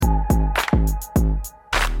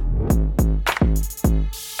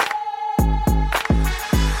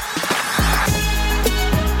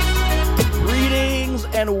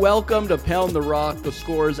and welcome to Pound the Rock, the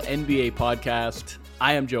Scores NBA podcast.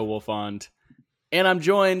 I am Joe Wolfond, and I'm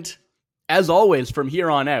joined, as always, from here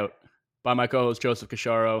on out, by my co-host Joseph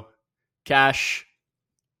Cacharo. Cash,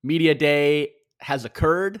 Media Day has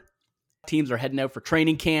occurred. Teams are heading out for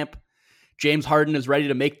training camp. James Harden is ready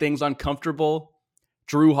to make things uncomfortable.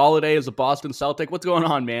 Jrue Holiday is a Boston Celtic. What's going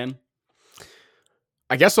on, man?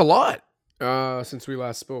 I guess a lot since we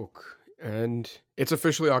last spoke. And it's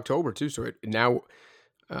officially October, too. So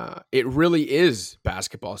it really is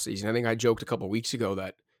basketball season. I think I joked a couple of weeks ago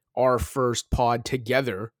that our first pod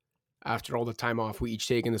together after all the time off we each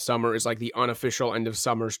take in the summer is like the unofficial end of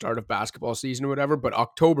summer, start of basketball season or whatever. But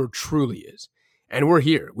October truly is. And we're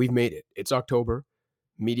here. We've made it. It's October.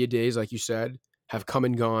 Media days, like you said, have come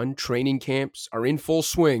and gone. Training camps are in full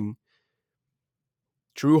swing.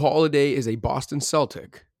 Jrue Holiday is a Boston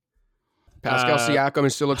Celtic. Pascal Siakam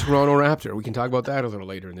is still a Toronto Raptor. We can talk about that a little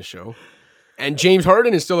later in the show. And James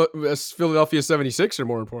Harden is still a Philadelphia 76er,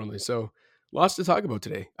 more importantly. So lots to talk about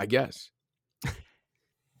today, I guess.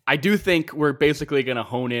 I do think we're basically going to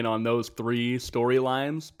hone in on those three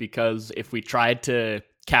storylines, because if we tried to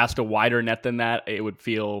cast a wider net than that, it would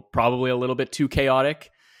feel probably a little bit too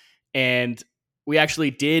chaotic. And we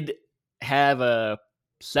actually did have a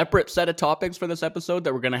separate set of topics for this episode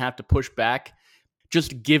that we're going to have to push back,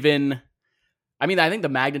 just given... I mean, I think the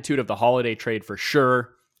magnitude of the Holiday trade for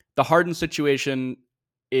sure. The Harden situation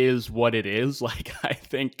is what it is. Like, I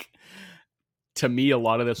think, to me, a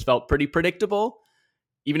lot of this felt pretty predictable.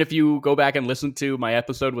 Even if you go back and listen to my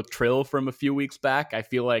episode with Trill from a few weeks back, I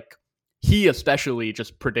feel like he especially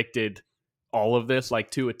just predicted all of this, like,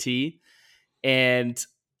 to a T. And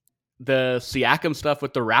the Siakam stuff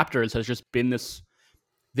with the Raptors has just been this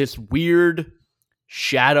weird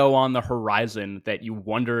shadow on the horizon that you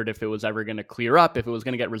wondered if it was ever going to clear up, if it was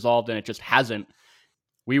going to get resolved, and it just hasn't.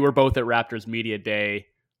 We were both at Raptors Media Day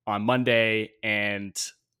on Monday, and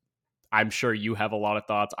I'm sure you have a lot of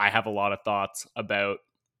thoughts. I have a lot of thoughts about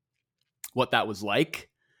what that was like.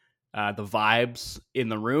 The vibes in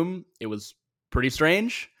the room, it was pretty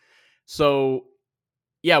strange. So,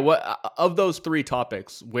 yeah, what of those three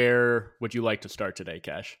topics, where would you like to start today,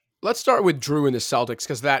 Cash? Let's start with Jrue and the Celtics,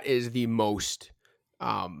 because that is the most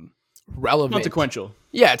relevant. Consequential.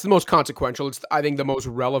 Yeah, it's the most consequential. It's, I think, the most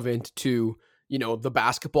relevant to, the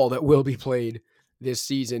basketball that will be played this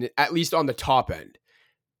season, at least on the top end.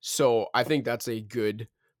 So I think that's a good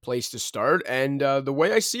place to start. And the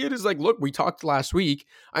way I see it is like, look, we talked last week.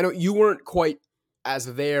 I know you weren't quite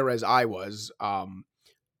as there as I was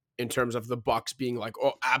in terms of the Bucks being like,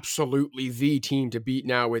 oh, absolutely the team to beat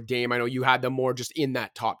now with Dame. I know you had them more just in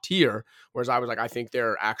that top tier, whereas I was like, I think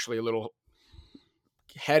they're actually a little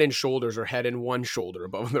head and shoulders or head and one shoulder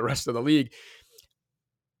above the rest of the league.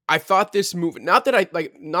 I thought this move, not that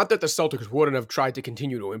the Celtics wouldn't have tried to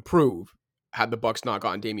continue to improve had the Bucks not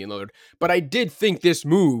gotten Damian Lillard, but I did think this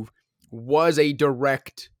move was a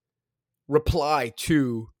direct reply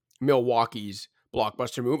to Milwaukee's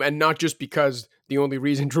blockbuster move, and not just because the only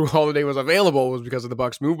reason Jrue Holiday was available was because of the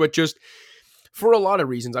Bucks move, but just for a lot of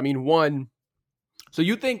reasons. I mean, one, so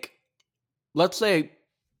you think, let's say,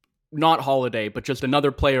 not Holiday, but just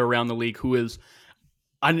another player around the league who is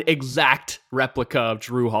an exact replica of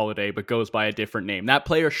Jrue Holiday, but goes by a different name. That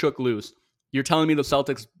player shook loose. You're telling me the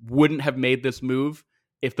Celtics wouldn't have made this move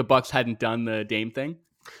if the Bucks hadn't done the Dame thing?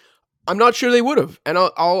 I'm not sure they would have, and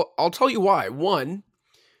I'll tell you why. One,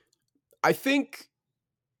 I think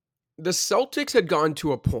the Celtics had gone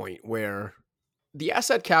to a point where the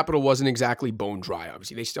asset capital wasn't exactly bone dry.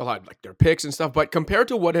 Obviously, they still had like their picks and stuff, but compared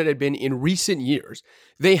to what it had been in recent years,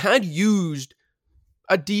 they had used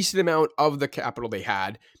a decent amount of the capital they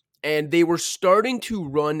had, and they were starting to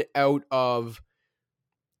run out of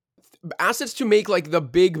assets to make like the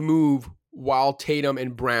big move while Tatum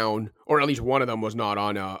and Brown, or at least one of them, was not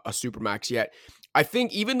on a Supermax yet. I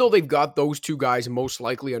think even though they've got those two guys most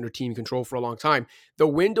likely under team control for a long time, the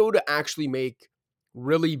window to actually make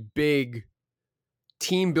really big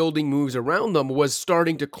team building moves around them was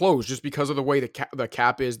starting to close, just because of the way the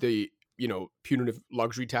cap is, the punitive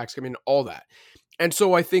luxury tax come in, all that. And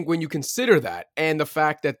so I think when you consider that, and the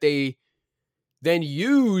fact that they then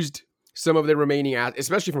used some of their remaining assets,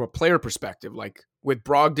 especially from a player perspective, like with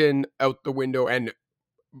Brogdon out the window, and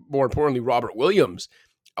more importantly Robert Williams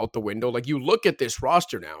out the window, like you look at this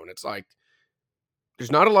roster now and it's like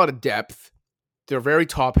there's not a lot of depth. They're very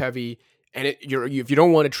top heavy. And if you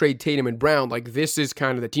don't want to trade Tatum and Brown, like this is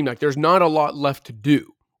kind of the team. Like there's not a lot left to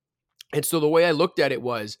do. And so the way I looked at it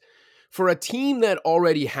was, for a team that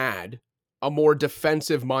already had a more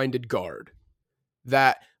defensive-minded guard,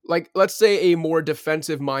 that, like, let's say a more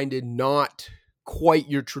defensive-minded, not quite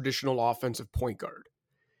your traditional offensive point guard,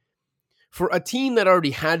 For a team that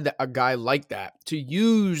already had a guy like that to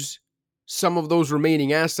use some of those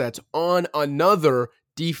remaining assets on another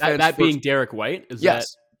defense. That being Derek White, is that?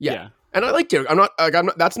 Yeah. Yeah. And I like Derek. I'm not.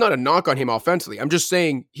 That's not a knock on him offensively. I'm just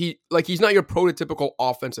saying he's not your prototypical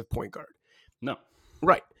offensive point guard. No.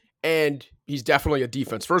 Right. And he's definitely a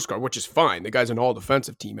defense first guard, which is fine. The guy's an all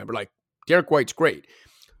defensive team member. Like Derek White's great.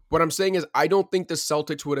 What I'm saying is I don't think the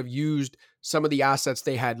Celtics would have used some of the assets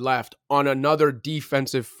they had left on another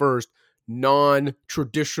defensive first,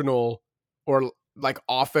 non-traditional or like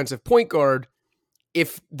offensive point guard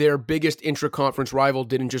if their biggest intra-conference rival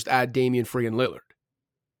didn't just add Damian Free and Lillard.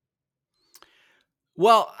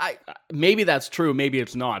 Well, maybe that's true, maybe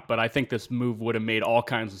it's not, but I think this move would have made all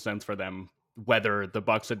kinds of sense for them, whether the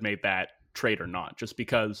Bucks had made that trade or not, just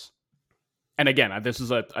because. And again, this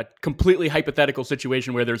is a completely hypothetical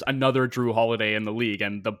situation where there's another Jrue Holiday in the league,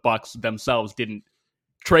 and the Bucks themselves didn't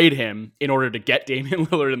trade him in order to get Damian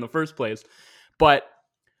Lillard in the first place. But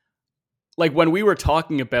like when we were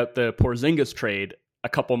talking about the Porzingis trade a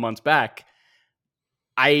couple months back,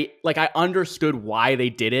 I understood why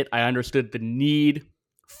they did it. I understood the need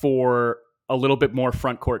for a little bit more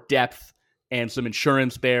front court depth and some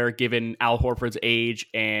insurance there, given Al Horford's age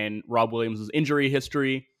and Rob Williams' injury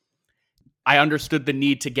history. I understood the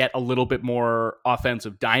need to get a little bit more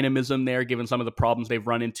offensive dynamism there, given some of the problems they've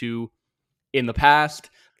run into in the past.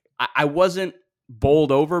 I wasn't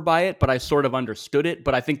bowled over by it, but I sort of understood it.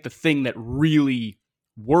 But I think the thing that really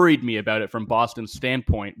worried me about it from Boston's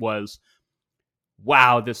standpoint was,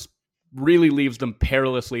 wow, this really leaves them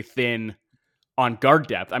perilously thin on guard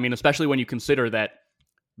depth. I mean, especially when you consider that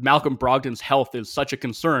Malcolm Brogdon's health is such a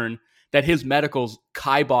concern that his medicals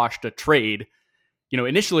kiboshed a trade. You know,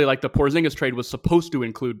 initially, like the Porzingis trade was supposed to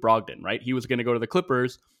include Brogdon, right? He was going to go to the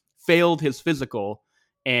Clippers, failed his physical,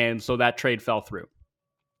 and so that trade fell through.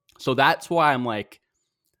 So that's why I'm like,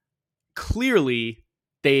 clearly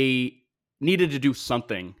they needed to do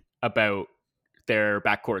something about their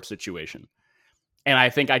backcourt situation. And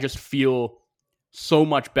I think I just feel so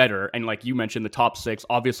much better. And like you mentioned, the top six,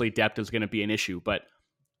 obviously depth is going to be an issue, but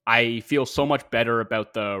I feel so much better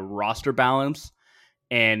about the roster balance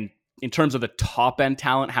and in terms of the top end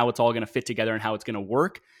talent, how it's all going to fit together and how it's going to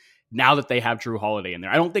work now that they have Jrue Holiday in there.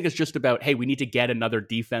 I don't think it's just about, hey, we need to get another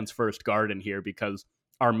defense first guard in here because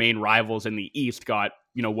our main rivals in the East got,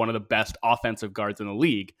 one of the best offensive guards in the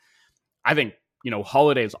league. I think,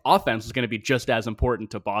 Holiday's offense is going to be just as important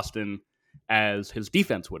to Boston as his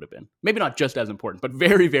defense would have been. Maybe not just as important, but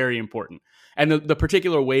very, very important. And the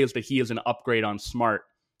particular ways that he is an upgrade on Smart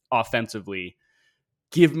offensively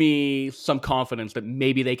give me some confidence that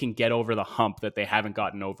maybe they can get over the hump that they haven't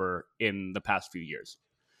gotten over in the past few years.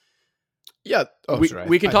 Yeah.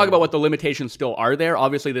 We can talk about what the limitations still are there.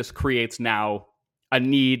 Obviously, this creates now a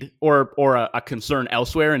need or a concern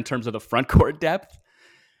elsewhere in terms of the front court depth.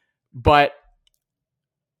 But,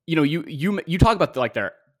 you talk about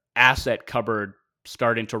their asset cupboard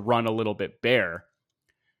starting to run a little bit bare.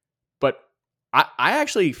 But I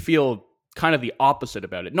actually feel kind of the opposite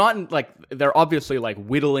about it. Not like they're obviously like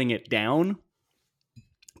whittling it down,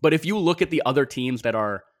 but if you look at the other teams that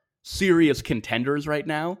are serious contenders right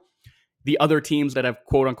now, the other teams that have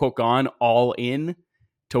quote unquote gone all in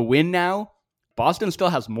to win now, Boston still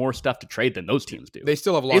has more stuff to trade than those teams do. They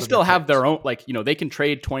still have their own, they can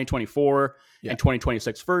trade 2024 and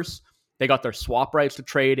 2026 first. They got their swap rights to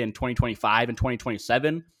trade in 2025 and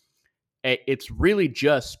 2027. It's really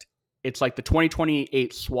just, it's like the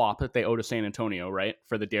 2028 swap that they owe to San Antonio, right?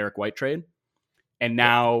 For the Derek White trade. And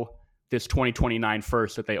now this 2029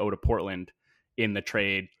 first that they owe to Portland in the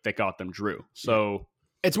trade that got them Jrue. So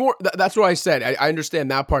it's more, that's what I said. I understand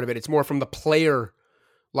that part of it. It's more from the player,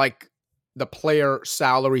 like the player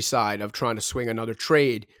salary side of trying to swing another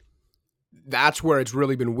trade. That's where it's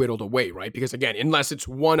really been whittled away, right? Because again, unless it's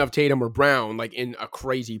one of Tatum or Brown, like in a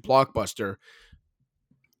crazy blockbuster,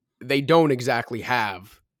 they don't exactly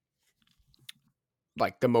have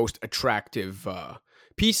like the most attractive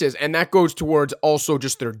pieces. And that goes towards also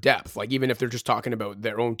just their depth. Like even if they're just talking about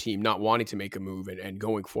their own team, not wanting to make a move and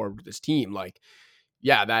going forward with this team, like,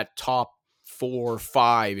 yeah, that top 4 or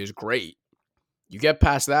 5 is great. You get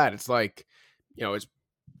past that, it's like,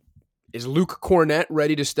 is Luke Cornett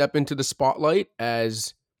ready to step into the spotlight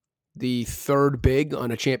as the third big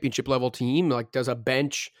on a championship level team? Like, does a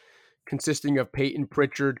bench consisting of Peyton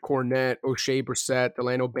Pritchard, Cornett, O'Shea Brissett,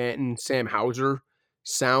 Delano Banton, Sam Hauser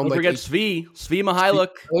sound Don't forget Svi Mihailuk.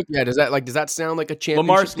 Yeah, does that sound like a championship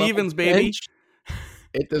Lamar Stevens, baby? Bench?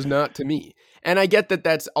 It does not to me. And I get that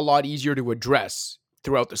that's a lot easier to address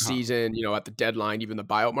throughout the season, at the deadline, even the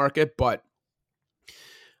buyout market, but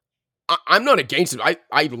I'm not against it.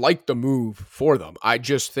 I like the move for them. I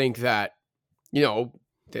just think that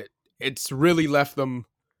that it's really left them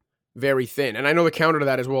very thin. And I know the counter to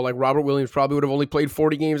that as well, like Robert Williams probably would have only played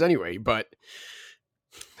 40 games anyway, but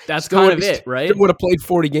that's kind of it, right? Still would have played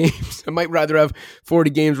 40 games. I might rather have 40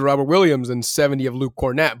 games with Robert Williams than 70 of Luke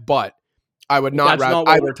Cornett, but I would not rather. That's not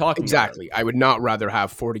what we're talking exactly. about. I would not rather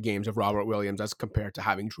have 40 games of Robert Williams as compared to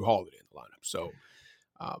having Jrue Holiday in the lineup. So,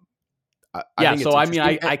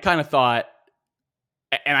 I kind of thought,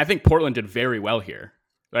 and I think Portland did very well here.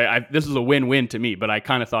 This is a win-win to me, but I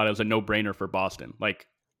kind of thought it was a no-brainer for Boston. Like,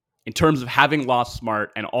 in terms of having lost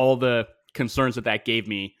Smart and all the concerns that gave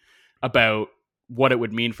me about what it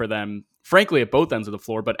would mean for them, frankly, at both ends of the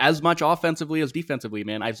floor, but as much offensively as defensively,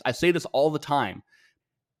 man, I say this all the time.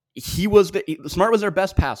 Smart was their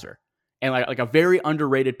best passer and like a very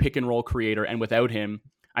underrated pick and roll creator. And without him,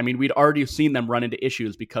 I mean, we'd already seen them run into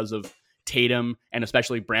issues because of Tatum and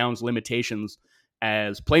especially Brown's limitations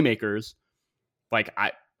as playmakers. Like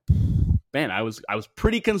I was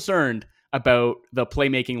pretty concerned about the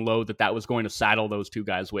playmaking load that was going to saddle those two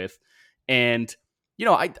guys with. And,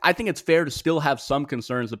 I think it's fair to still have some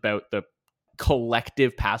concerns about the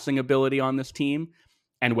collective passing ability on this team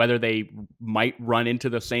and whether they might run into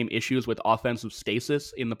the same issues with offensive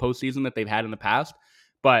stasis in the postseason that they've had in the past.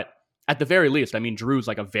 But at the very least, I mean, Jrue's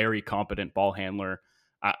like a very competent ball handler,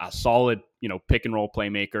 a solid, pick and roll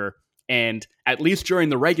playmaker, and at least during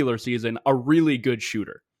the regular season, a really good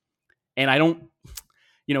shooter. And I don't,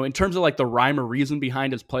 in terms of like the rhyme or reason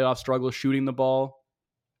behind his playoff struggle shooting the ball,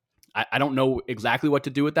 I don't know exactly what to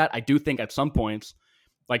do with that. I do think at some points,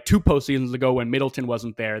 like 2 postseasons ago when Middleton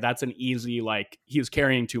wasn't there, that's an easy, like, he's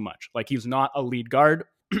carrying too much. Like, he's not a lead guard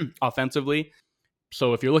offensively.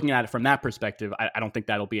 So if you're looking at it from that perspective, I don't think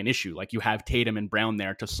that'll be an issue. Like, you have Tatum and Brown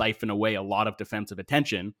there to siphon away a lot of defensive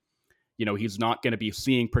attention. He's not going to be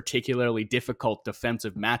seeing particularly difficult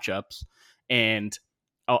defensive matchups. And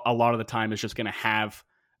a lot of the time is just going to have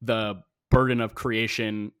the burden of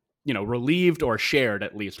creation, relieved or shared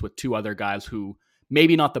at least with 2 other guys who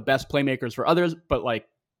maybe not the best playmakers for others, but like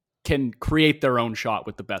can create their own shot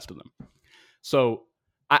with the best of them. So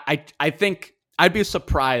I think I'd be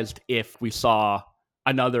surprised if we saw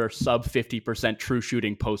another sub 50% true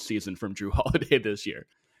shooting postseason from Jrue Holiday this year.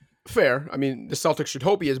 Fair. I mean, the Celtics should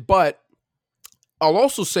hope he is, but I'll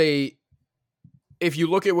also say, if you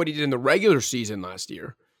look at what he did in the regular season last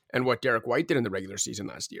year and what Derek White did in the regular season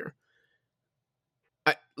last year,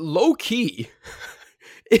 low key,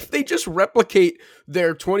 if they just replicate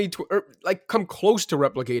their come close to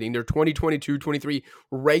replicating their 2022-23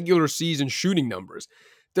 regular season shooting numbers,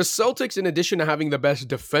 the Celtics, in addition to having the best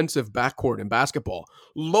defensive backcourt in basketball,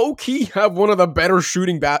 low key have one of the better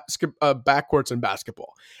shooting backcourts in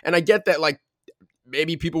basketball. And I get that, like,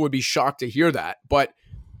 maybe people would be shocked to hear that, but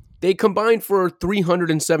they combined for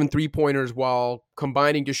 307 3-pointers while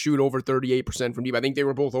combining to shoot over 38% from deep. I think they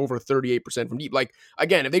were both over 38% from deep. Like,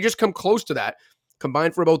 again, if they just come close to that,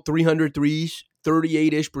 combined for about 300 threes,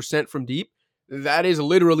 38-ish% from deep, that is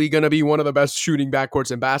literally going to be one of the best shooting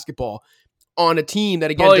backcourts in basketball on a team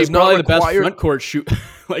that, again, does not require... the best front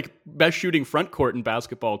court best shooting front court in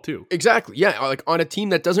basketball, too. Exactly, yeah. Like, on a team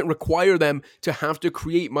that doesn't require them to have to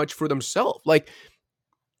create much for themselves. Like,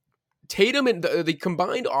 Tatum and the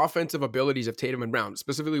combined offensive abilities of Tatum and Brown,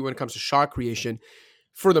 specifically when it comes to shot creation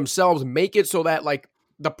for themselves, make it so that, like,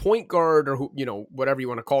 the point guard or whatever you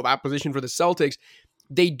want to call that position for the Celtics,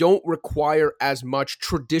 they don't require as much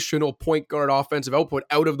traditional point guard offensive output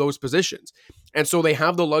out of those positions. And so they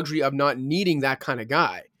have the luxury of not needing that kind of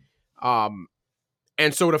guy.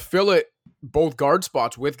 And so to fill it, both guard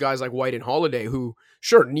spots with guys like White and Holiday, who,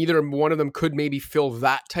 sure, neither one of them could maybe fill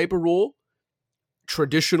that type of role,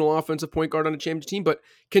 traditional offensive point guard on a championship team, but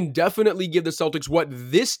can definitely give the Celtics what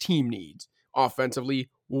this team needs offensively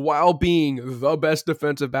while being the best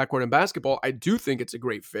defensive backcourt in basketball. I do think it's a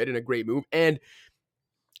great fit and a great move. And,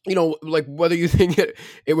 like, whether you think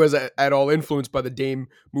it was at all influenced by the Dame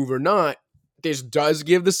move or not, this does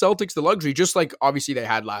give the Celtics the luxury, just like obviously they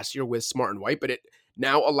had last year with Smart and White, but it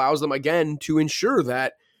now allows them again to ensure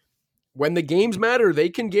that when the games matter, they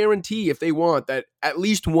can guarantee, if they want, that at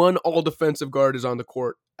least one all-defensive guard is on the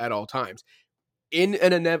court at all times. In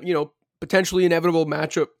an potentially inevitable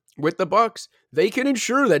matchup with the Bucks, they can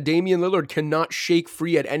ensure that Damian Lillard cannot shake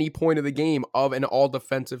free at any point of the game of an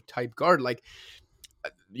all-defensive type guard. Like,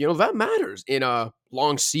 that matters in a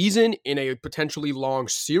long season, in a potentially long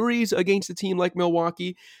series against a team like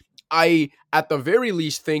Milwaukee. I, at the very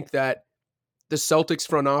least, think that the Celtics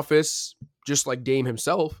front office, just like Dame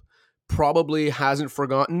himself, probably hasn't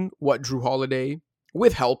forgotten what Jrue Holiday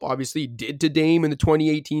with help, obviously, did to Dame in the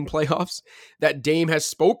 2018 playoffs that Dame has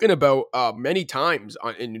spoken about many times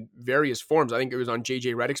in various forms. I think it was on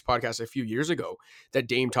JJ Redick's podcast a few years ago that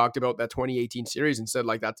Dame talked about that 2018 series and said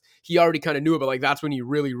like that's he already kind of knew it, but like that's when he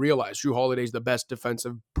really realized Jrue Holiday is the best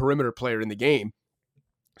defensive perimeter player in the game.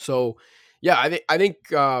 So, yeah, I think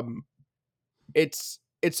it's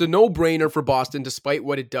a no-brainer for Boston, despite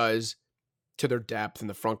what it does to their depth and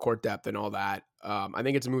the front court depth and all that. I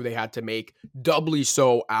think it's a move they had to make, doubly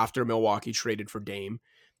so after Milwaukee traded for Dame.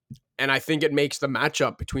 And I think it makes the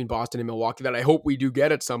matchup between Boston and Milwaukee that I hope we do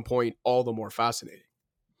get at some point all the more fascinating.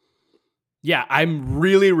 Yeah, I'm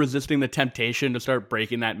really resisting the temptation to start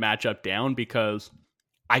breaking that matchup down because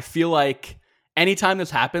I feel like anytime this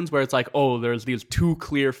happens where it's like, oh, there's these two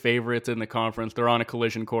clear favorites in the conference, they're on a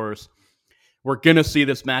collision course, we're going to see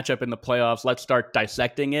this matchup in the playoffs, let's start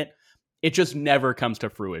dissecting it. It just never comes to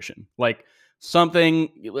fruition. Like something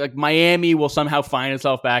like Miami will somehow find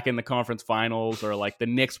itself back in the conference finals, or like the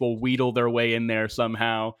Knicks will wheedle their way in there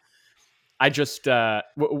somehow. I just,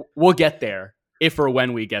 we'll get there if or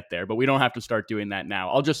when we get there, but we don't have to start doing that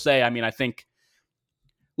now. I'll just say, I mean, I think,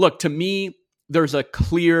 look, to me, there's a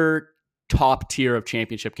clear top tier of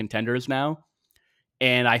championship contenders now.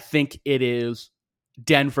 And I think it is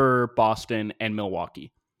Denver, Boston, and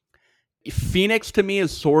Milwaukee. Phoenix, to me,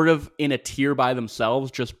 is sort of in a tier by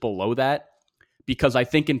themselves, just below that, because I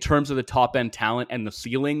think in terms of the top end talent and the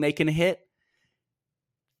ceiling they can hit,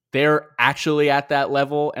 they're actually at that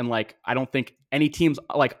level. And like, I don't think any teams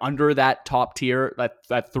like under that top tier,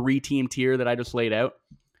 that 3-team tier that I just laid out,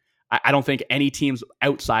 I don't think any teams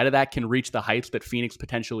outside of that can reach the heights that Phoenix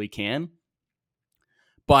potentially can.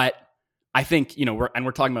 But I think,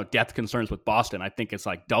 we're talking about depth concerns with Boston. I think it's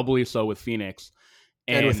like doubly so with Phoenix.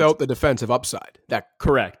 And without the defensive upside.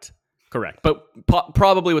 Correct. But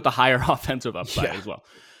probably with the higher offensive upside as well.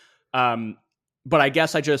 But I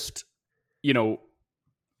guess I just,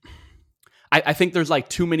 I think there's like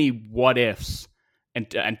too many what ifs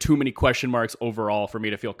and too many question marks overall for me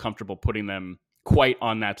to feel comfortable putting them quite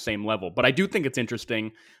on that same level. But I do think it's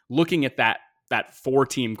interesting looking at that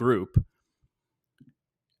 4-team group.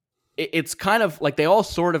 It's kind of like they all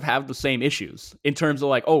sort of have the same issues in terms of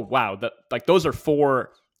like, oh, wow, like those are 4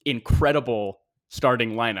 incredible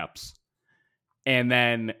starting lineups. And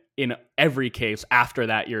then in every case after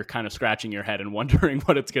that, you're kind of scratching your head and wondering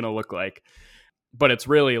what it's going to look like. But it's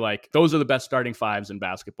really like those are the best starting 5s in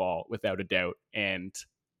basketball without a doubt. And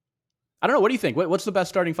I don't know. What do you think? What's the best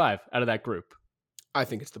starting 5 out of that group? I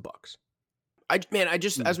think it's the Bucks.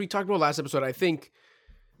 As we talked about last episode, I think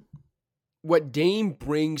what Dame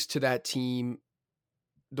brings to that team,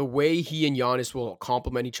 the way he and Giannis will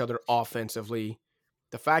complement each other offensively,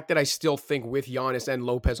 the fact that I still think with Giannis and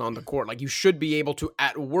Lopez on the court, like you should be able to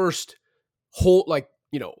at worst hold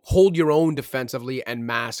your own defensively and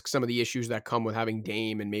mask some of the issues that come with having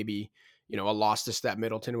Dame and maybe, a loss to Steph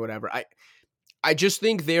Middleton or whatever. I just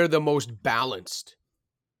think they're the most balanced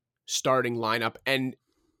starting lineup. And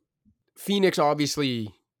Phoenix,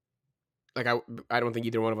 obviously, like I don't think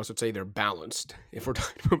either one of us would say they're balanced if we're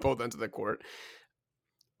talking about both ends of the court.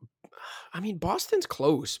 I mean, Boston's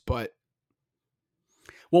close, but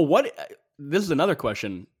well, this is another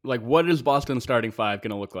question. Like, what is Boston's starting 5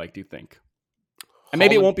 going to look like, do you think? And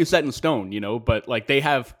maybe it won't be set in stone, but like they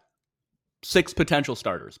have 6 potential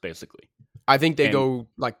starters, basically. I think they go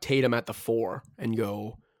like Tatum at the 4 and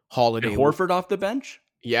go Holiday. And Horford off the bench?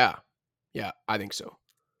 Yeah, I think so.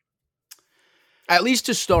 At least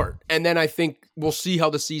to start. And then I think we'll see how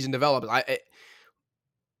the season develops.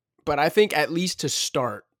 But I think at least to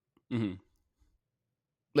start,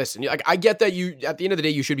 listen, like I get that you, at the end of the day,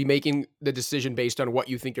 you should be making the decision based on what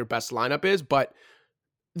you think your best lineup is. But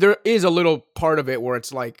there is a little part of it where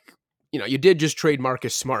it's like, you did just trade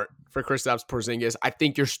Marcus Smart for Kristaps Porzingis. I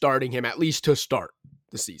think you're starting him at least to start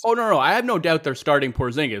the season. Oh, no. I have no doubt they're starting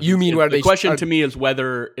Porzingis. You mean the question to me is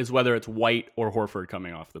whether it's White or Horford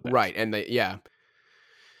coming off the bench. Right. And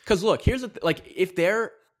because look, here's if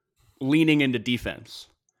they're leaning into defense,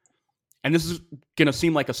 and this is going to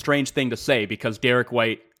seem like a strange thing to say because Derek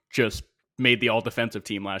White just made the all-defensive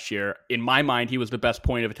team last year. In my mind, he was the best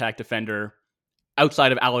point of attack defender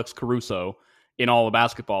outside of Alex Caruso in all of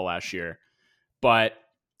basketball last year. But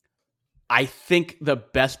I think the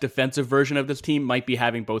best defensive version of this team might be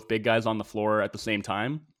having both big guys on the floor at the same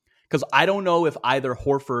time. Because I don't know if either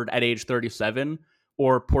Horford at age 37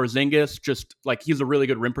 or Porzingis, just like he's a really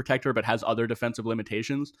good rim protector, but has other defensive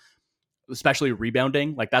limitations, especially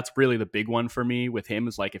rebounding. Like that's really the big one for me with him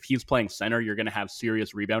is like, if he's playing center, you're going to have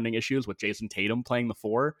serious rebounding issues with Jason Tatum playing the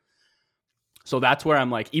 4. So that's where I'm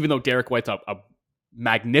like, even though Derek White's a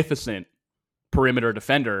magnificent perimeter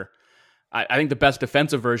defender, I think the best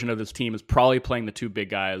defensive version of this team is probably playing the two big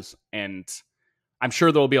guys, and I'm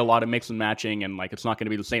sure there will be a lot of mix and matching, and like it's not going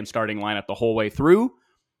to be the same starting lineup the whole way through.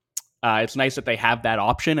 It's nice that they have that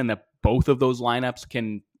option and that both of those lineups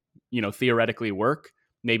can, theoretically work,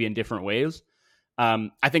 maybe in different ways.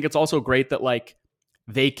 I think it's also great that like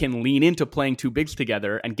they can lean into playing two bigs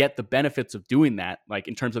together and get the benefits of doing that, like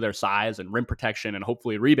in terms of their size and rim protection and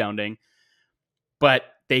hopefully rebounding. But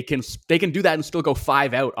they can do that and still go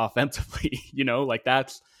 5 out offensively. Like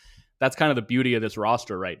that's kind of the beauty of this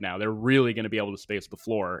roster right now. They're really going to be able to space the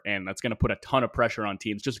floor, and that's going to put a ton of pressure on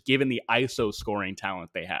teams just given the ISO scoring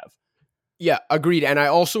talent they have. Yeah, agreed. And I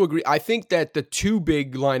also agree. I think that the two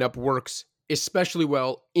big lineup works especially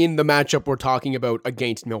well in the matchup we're talking about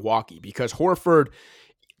against Milwaukee, because Horford,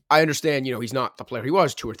 I understand, he's not the player he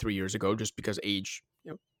was 2 or 3 years ago just because age,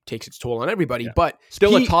 takes its toll on everybody, but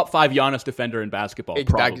still a top 5 Giannis defender in basketball.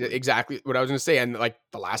 Exactly what I was going to say. And like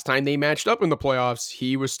the last time they matched up in the playoffs,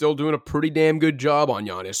 he was still doing a pretty damn good job on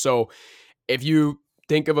Giannis. So if you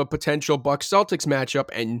think of a potential Bucks Celtics matchup,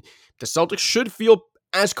 and the Celtics should feel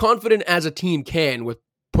as confident as a team can with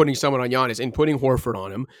putting someone on Giannis and putting Horford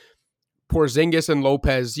on him, Porzingis and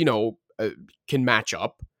Lopez, can match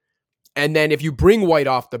up. And then if you bring White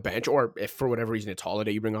off the bench, or if for whatever reason it's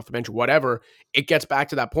Holiday, you bring off the bench, whatever, it gets back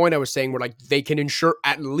to that point I was saying where like they can ensure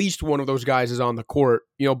at least one of those guys is on the court,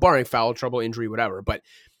 barring foul trouble, injury, whatever. But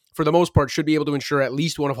for the most part, should be able to ensure at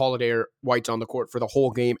least one of Holiday or White's on the court for the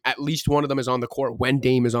whole game. At least one of them is on the court when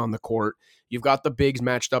Dame is on the court. You've got the bigs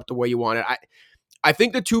matched up the way you want it. I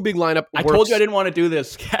think the two big lineup works. I told you I didn't want to do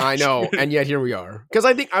this. I know, and yet here we are. Because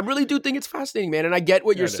I really do think it's fascinating, man. And I get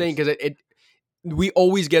what you're saying, because we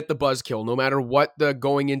always get the buzzkill, no matter what the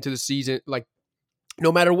going into the season, like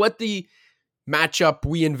no matter what the matchup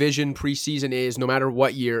we envision preseason is, no matter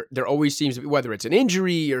what year, there always seems to be, whether it's an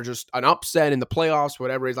injury or just an upset in the playoffs,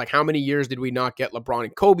 whatever. It's like, how many years did we not get LeBron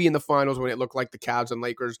and Kobe in the finals when it looked like the Cavs and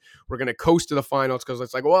Lakers were going to coast to the finals because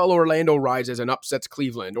it's like, well, Orlando rises and upsets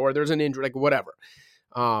Cleveland, or there's an injury, like whatever.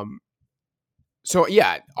 So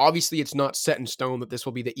yeah, obviously it's not set in stone that this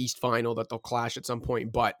will be the East final, that they'll clash at some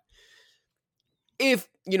point, but if,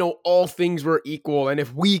 all things were equal, and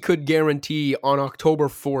if we could guarantee on October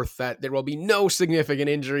 4th that there will be no significant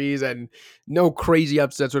injuries and no crazy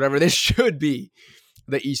upsets, whatever, this should be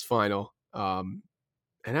the East final. And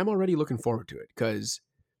I'm already looking forward to it because,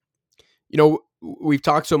 we've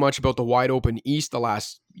talked so much about the wide open East the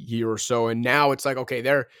last year or so, and now it's like, okay,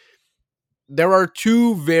 there are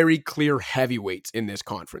two very clear heavyweights in this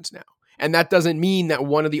conference now. And that doesn't mean that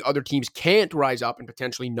one of the other teams can't rise up and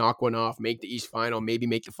potentially knock one off, make the East final, maybe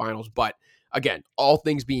make the finals. But again, all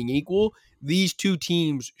things being equal, these two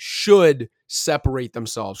teams should separate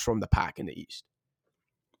themselves from the pack in the East.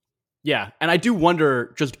 Yeah, and I do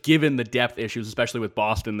wonder, just given the depth issues, especially with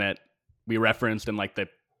Boston that we referenced, and like the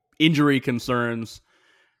injury concerns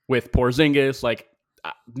with Porzingis, like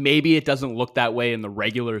maybe it doesn't look that way in the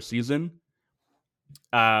regular season.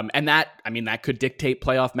 And that could dictate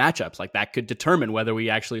playoff matchups. Like that could determine whether we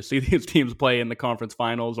actually see these teams play in the conference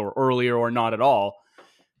finals or earlier or not at all.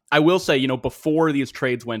 I will say, before these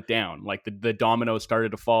trades went down, like the dominoes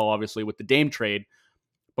started to fall, obviously, with the Dame trade.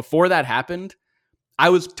 Before that happened, I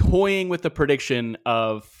was toying with the prediction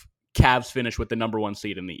of Cavs finish with the number 1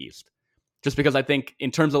 seed in the East. Just because I think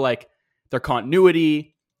in terms of like their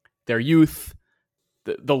continuity, their youth,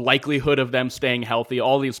 the likelihood of them staying healthy,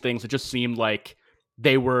 all these things, it just seemed like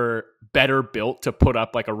they were better built to put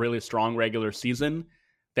up like a really strong regular season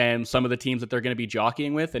than some of the teams that they're going to be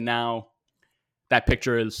jockeying with. And now that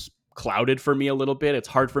picture is clouded for me a little bit. It's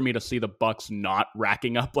hard for me to see the Bucks not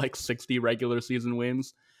racking up like 60 regular season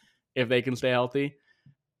wins if they can stay healthy.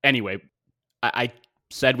 Anyway, I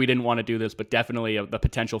said we didn't want to do this, but definitely the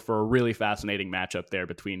potential for a really fascinating matchup there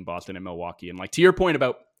between Boston and Milwaukee. And like to your point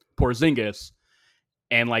about Porzingis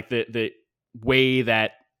and like the way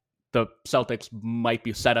that the Celtics might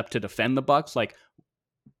be set up to defend the Bucks, like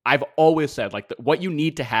I've always said, like what you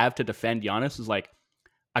need to have to defend Giannis is like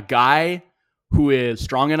a guy who is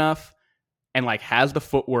strong enough and like has the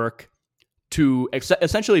footwork to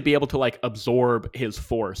essentially be able to like absorb his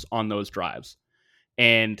force on those drives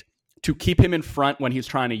and to keep him in front when he's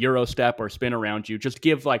trying to Euro step or spin around you. Just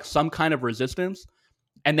give like some kind of resistance,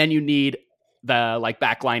 and then you need the like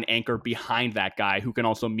backline anchor behind that guy who can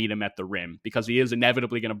also meet him at the rim, because he is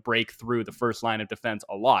inevitably going to break through the first line of defense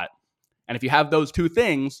a lot. And if you have those two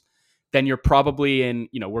things, then you're probably in,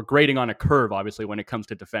 we're grading on a curve, obviously, when it comes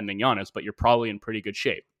to defending Giannis, but you're probably in pretty good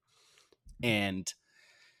shape. And,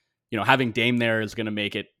 having Dame there is going to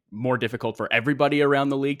make it more difficult for everybody around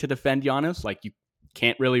the league to defend Giannis. Like you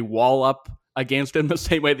can't really wall up against him the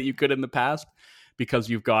same way that you could in the past, because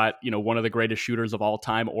you've got, one of the greatest shooters of all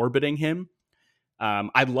time orbiting him.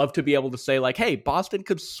 I'd love to be able to say like, hey, Boston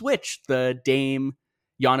could switch the Dame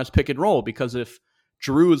Giannis pick and roll, because if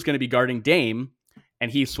Jrue is going to be guarding Dame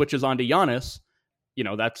and he switches on to Giannis,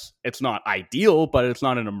 it's not ideal, but it's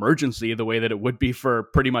not an emergency the way that it would be for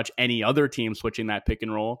pretty much any other team switching that pick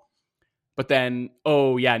and roll. But then,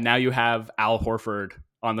 now you have Al Horford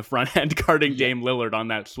on the front end guarding Dame Lillard on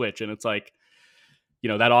that switch. And it's like,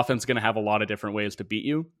 that offense is going to have a lot of different ways to beat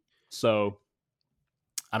you. So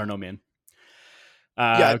I don't know, man.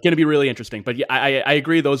 Going to be really interesting. But yeah, I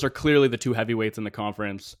agree. Those are clearly the two heavyweights in the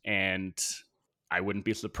conference. And I wouldn't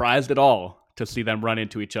be surprised at all to see them run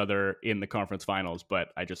into each other in the conference finals. But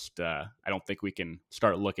I just, I don't think we can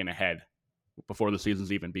start looking ahead before the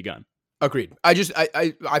season's even begun. Agreed.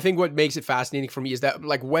 I think what makes it fascinating for me is that,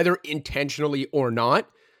 like, whether intentionally or not,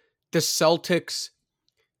 the Celtics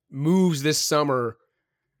moves this summer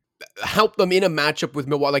help them in a matchup with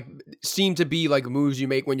Milwaukee, like, seem to be like moves you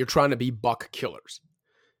make when you're trying to be buck killers.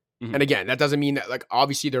 Mm-hmm. And again, that doesn't mean that, like,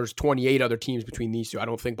 obviously there's 28 other teams between these two. I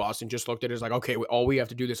don't think Boston just looked at it as like, okay, all we have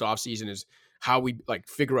to do this offseason is how we like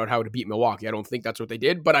figure out how to beat Milwaukee. I don't think that's what they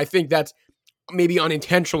did, but I think that's maybe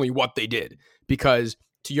unintentionally what they did, because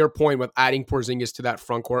to your point with adding Porzingis to that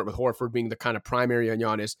front court with Horford being the kind of primary on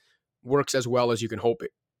Giannis works as well as you can hope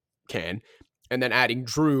it can. And then adding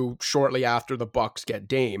Jrue shortly after the Bucks get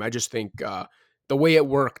Dame. I just think the way it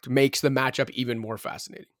worked makes the matchup even more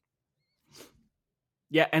fascinating.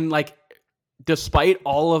 Yeah, and like, despite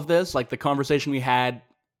all of this, like the conversation we had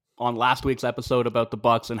on last week's episode about the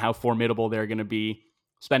Bucks and how formidable they're going to be,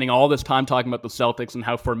 spending all this time talking about the Celtics and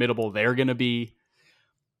how formidable they're going to be,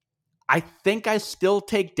 I think I still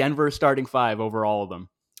take Denver starting 5 over all of them.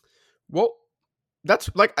 Well, that's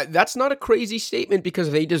not a crazy statement,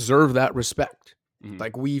 because they deserve that respect. Mm-hmm.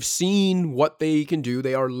 Like, we've seen what they can do.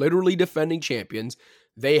 They are literally defending champions.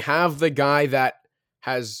 They have the guy that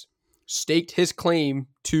has staked his claim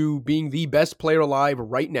to being the best player alive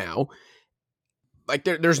right now. Like,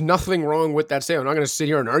 there's nothing wrong with that statement. I'm not going to sit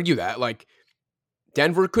here and argue that. Like,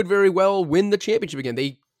 Denver could very well win the championship again.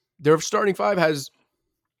 Their starting 5 has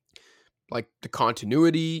like the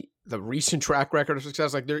continuity, the recent track record of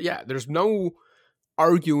success. Like, there's no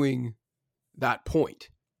arguing that point.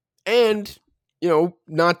 And,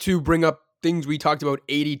 not to bring up things we talked about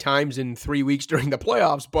 80 times in 3 weeks during the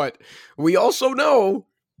playoffs, but we also know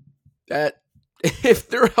that if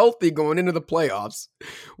they're healthy going into the playoffs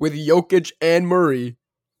with Jokic and Murray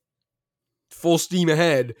full steam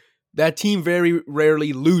ahead, that team very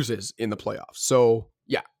rarely loses in the playoffs. So,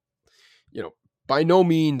 yeah, by no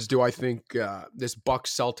means do I think this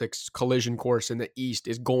Bucks Celtics collision course in the East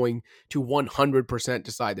is going to 100%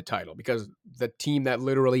 decide the title, because the team that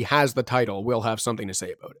literally has the title will have something to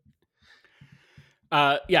say about it.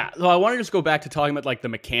 So I want to just go back to talking about like the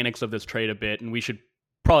mechanics of this trade a bit, and we should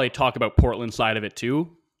probably talk about Portland's side of it too.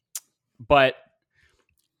 But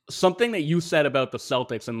something that you said about the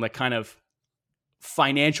Celtics and the kind of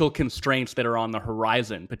financial constraints that are on the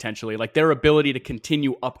horizon potentially, like their ability to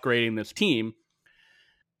continue upgrading this team,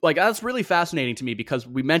 like that's really fascinating to me, because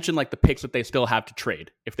we mentioned like the picks that they still have to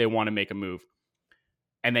trade if they want to make a move.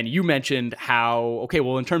 And then you mentioned how, okay,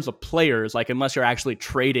 well, in terms of players, like unless you're actually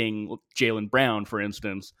trading Jaylen Brown, for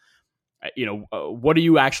instance, what are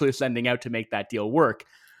you actually sending out to make that deal work?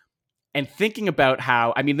 And thinking about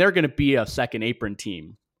how, I mean, they're going to be a second apron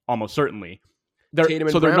team, almost certainly. They're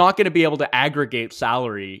not going to be able to aggregate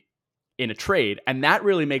salary in a trade. And that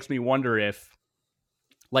really makes me wonder if,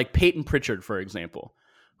 like Peyton Pritchard, for example,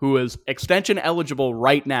 who is extension eligible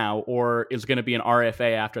right now or is going to be an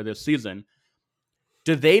RFA after this season,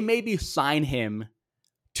 do they maybe sign him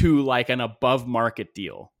to like an above market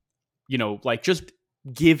deal? Like just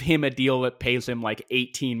give him a deal that pays him like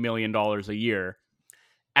 $18 million a year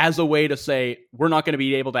as a way to say, we're not going to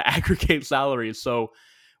be able to aggregate salaries. So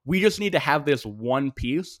we just need to have this one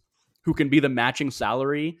piece who can be the matching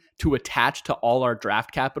salary to attach to all our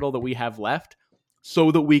draft capital that we have left,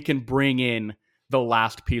 so that we can bring in the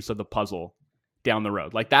last piece of the puzzle down the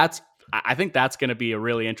road. Like I think that's going to be a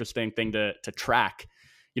really interesting thing to track,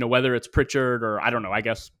 whether it's Pritchard or I don't know, I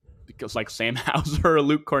guess because like Sam Hauser or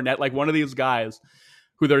Luke Cornett, like one of these guys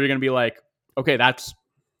who they're going to be like, okay, that's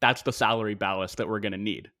the salary ballast that we're going to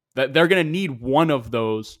need. That they're going to need one of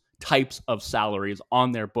those types of salaries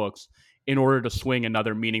on their books in order to swing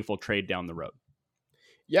another meaningful trade down the road.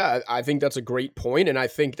 Yeah, I think that's a great point, and I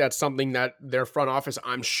think that's something that their front office,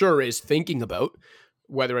 I'm sure, is thinking about,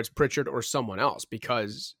 whether it's Pritchard or someone else,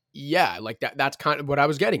 because, yeah, like that's kind of what I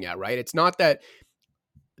was getting at, right? It's not that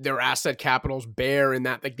their asset capital's bare and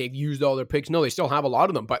that like they've used all their picks. No, they still have a lot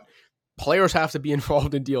of them, but players have to be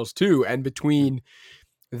involved in deals too. And between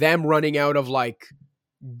them running out of like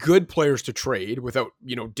good players to trade without,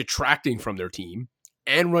 detracting from their team,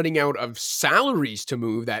 and running out of salaries to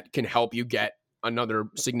move that can help you get another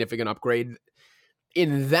significant upgrade.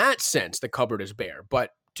 In that sense, the cupboard is bare.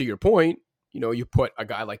 But to your point, you put a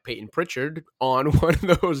guy like Peyton Pritchard on one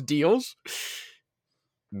of those deals,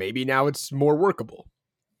 maybe now it's more workable.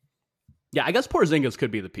 Yeah, I guess Porzingis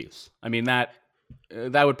could be the piece. I mean, that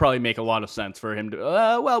would probably make a lot of sense for him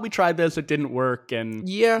to, we tried this, it didn't work, and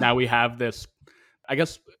now we have this. I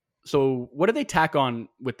guess, so what did they tack on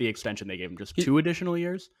with the extension they gave him? Just 2 additional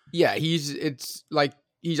years? Yeah, he's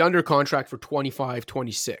under contract for 25,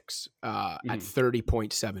 26 at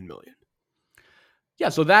 $30.7 million. Yeah,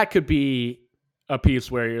 so that could be a piece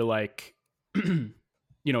where you're like,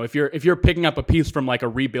 if you're picking up a piece from like a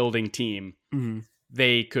rebuilding team,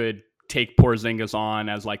 they could take Porzingis on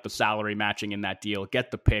as like the salary matching in that deal,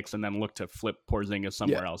 get the picks, and then look to flip Porzingis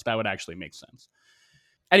somewhere else. That would actually make sense.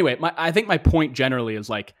 Anyway, I think my point generally is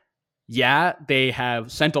like, yeah, they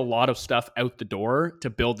have sent a lot of stuff out the door to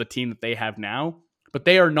build the team that they have now, but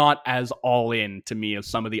they are not as all in to me as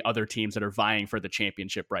some of the other teams that are vying for the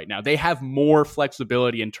championship right now. They have more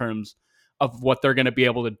flexibility in terms of what they're going to be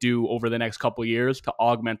able to do over the next couple of years to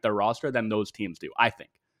augment their roster than those teams do, I think.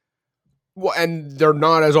 Well, and they're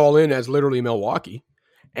not as all in as literally Milwaukee.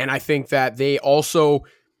 And I think that they also,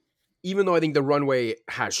 even though I think the runway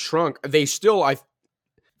has shrunk, they still, I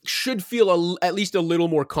should feel at least a little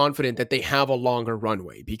more confident that they have a longer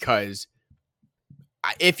runway. Because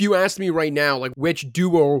if you ask me right now, like which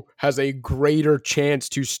duo has a greater chance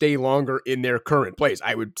to stay longer in their current place,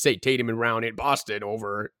 I would say Tatum and Brown in Boston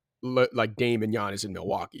over like Dame and Giannis in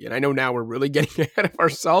Milwaukee. And I know now we're really getting ahead of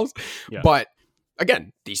ourselves, but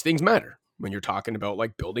again, these things matter when you're talking about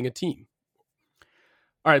like building a team.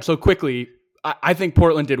 All right. So quickly, I think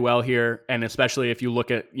Portland did well here. And especially if you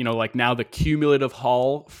look at, like now the cumulative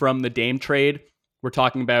haul from the Dame trade, we're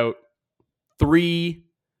talking about 3,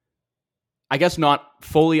 I guess not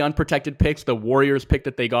fully unprotected picks. The Warriors pick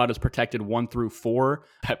that they got is protected 1 through 4.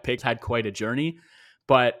 That pick had quite a journey,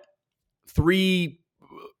 but 3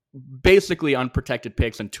 basically unprotected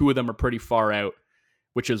picks, and 2 of them are pretty far out,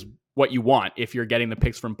 which is what you want if you're getting the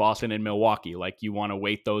picks from Boston and Milwaukee. Like you want to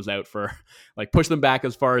wait those out for like push them back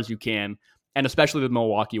as far as you can. And especially the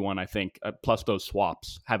Milwaukee one, I think, plus those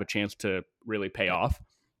swaps have a chance to really pay off.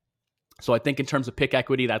 So I think in terms of pick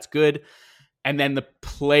equity, that's good. And then the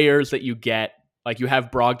players that you get, like you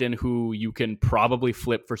have Brogdon, who you can probably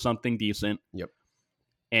flip for something decent. Yep.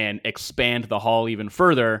 And expand the haul even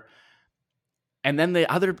further. And then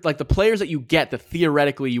the other, like the players that you get that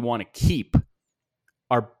theoretically you want to keep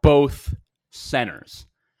are both centers.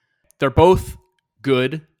 They're both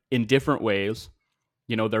good in different ways.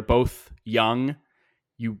 They're both young.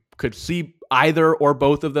 You could see either or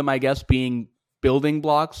both of them, I guess, being building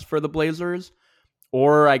blocks for the Blazers,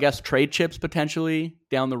 or I guess trade chips potentially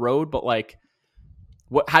down the road. But like,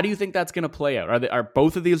 how do you think that's going to play out? Are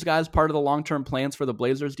both of these guys part of the long-term plans for the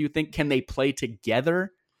Blazers? Do you think, can they play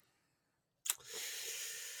together?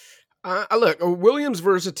 Look, Williams'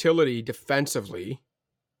 versatility defensively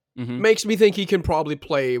makes me think he can probably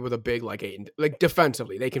play with a big like 8. Like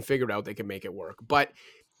defensively, they can figure it out. They can make it work. But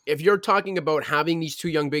if you're talking about having these 2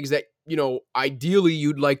 young bigs that, ideally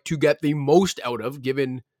you'd like to get the most out of,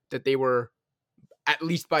 given that they were at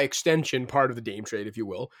least by extension part of the Dame trade, if you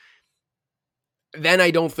will, then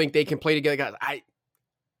I don't think they can play together. I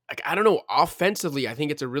don't know. Offensively, I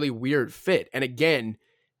think it's a really weird fit. And again,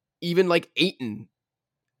 even like Ayton,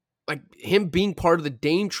 like him being part of the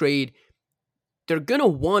Dame trade, they're going to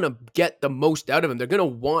want to get the most out of him. They're going to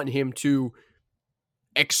want him to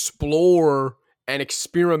explore and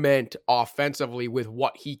experiment offensively with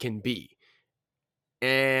what he can be.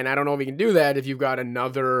 And I don't know if he can do that if you've got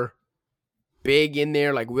another big in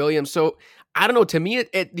there like Williams. So I don't know. To me,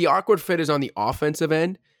 the awkward fit is on the offensive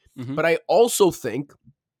end. But I also think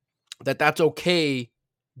that that's okay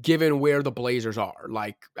given where the Blazers are.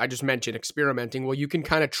 Like I just mentioned, experimenting. Well, you can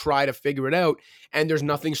kind of try to figure it out, and there's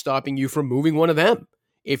nothing stopping you from moving one of them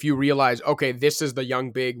if you realize, okay, this is the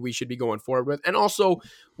young big we should be going forward with. And also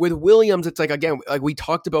with Williams, it's like, again, like we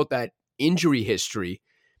talked about that injury history.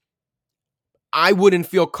 I wouldn't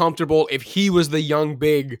feel comfortable if he was the young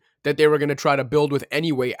big that they were going to try to build with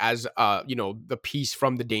anyway as, the piece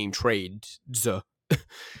from the Dame trade.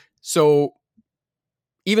 So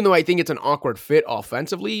even though I think it's an awkward fit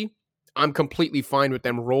offensively, I'm completely fine with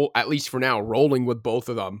them at least for now, rolling with both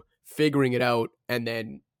of them, figuring it out, and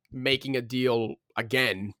then making a deal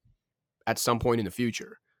again at some point in the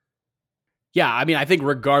future. Yeah, I mean, I think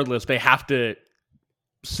regardless, they have to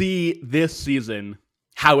see this season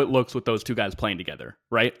how it looks with those two guys playing together,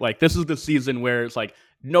 right? Like this is the season where it's like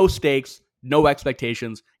no stakes, no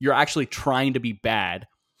expectations. You're actually trying to be bad.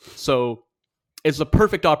 So it's the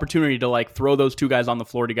perfect opportunity to like throw those two guys on the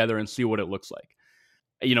floor together and see what it looks like.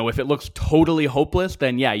 You know, if it looks totally hopeless,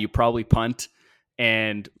 then yeah, you probably punt.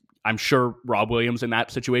 And I'm sure Rob Williams in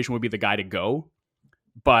that situation would be the guy to go.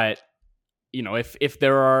 But, you know, if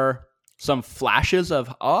there are some flashes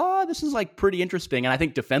of, oh, this is like pretty interesting, and I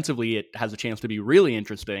think defensively it has a chance to be really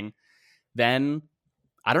interesting, then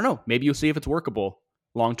I don't know. Maybe you'll see if it's workable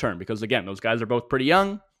long term. Because again, those guys are both pretty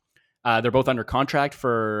young. They're both under contract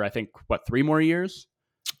for, I think, 3 more years?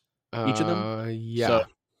 Each of them? Yeah.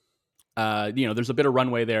 So, you know, there's a bit of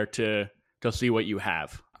runway there to see what you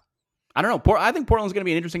have. I don't know. I think Portland's going to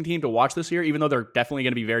be an interesting team to watch this year, even though they're definitely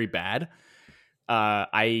going to be very bad.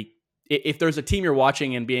 If there's a team you're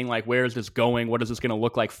watching and being like, where is this going? What is this going to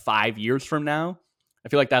look like 5 years from now? I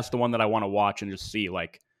feel like that's the one that I want to watch and just see,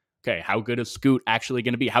 like, okay, how good is Scoot actually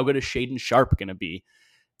going to be? How good is Shaedon Sharpe going to be?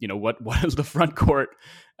 You know, what is the front court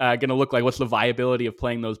going to look like? What's the viability of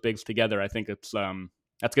playing those bigs together? I think it's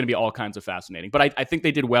that's going to be all kinds of fascinating. But I think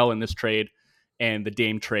they did well in this trade and the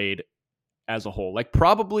Dame trade as a whole. Like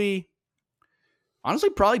honestly,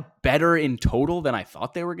 probably better in total than I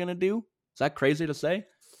thought they were going to do. Is that crazy to say?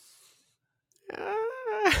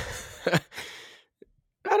 I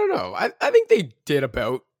don't know. I think they did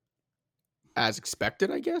about as expected,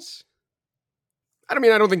 I guess. I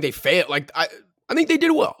don't think they failed. Like, I think they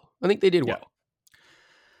did well. I think they did well.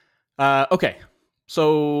 Okay.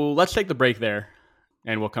 So let's take the break there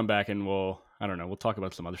and we'll come back and we'll talk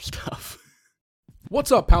about some other stuff.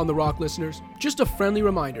 What's up, Pound the Rock listeners? Just a friendly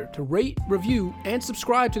reminder to rate, review, and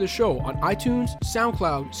subscribe to the show on iTunes,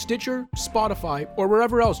 SoundCloud, Stitcher, Spotify, or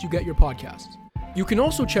wherever else you get your podcasts. You can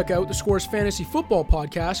also check out the Score's Fantasy Football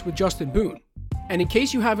podcast with Justin Boone. And in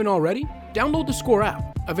case you haven't already, download the Score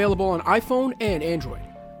app, available on iPhone and Android.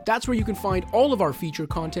 That's where you can find all of our feature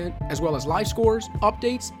content, as well as live scores,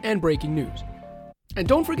 updates, and breaking news. And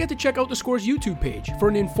don't forget to check out the Score's YouTube page for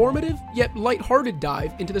an informative yet lighthearted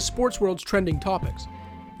dive into the sports world's trending topics.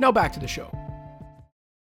 Now back to the show.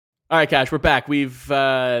 All right, Cash, we're back. We've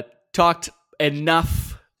talked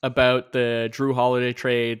enough about the Jrue Holiday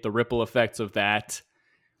trade, the ripple effects of that.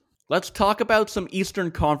 Let's talk about some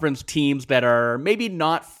Eastern Conference teams that are maybe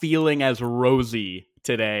not feeling as rosy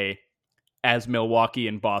today as Milwaukee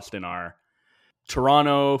and Boston are.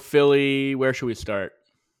 Toronto, Philly, where should we start?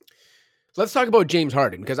 Let's talk about James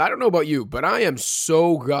Harden, because I don't know about you, but I am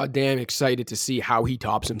so goddamn excited to see how he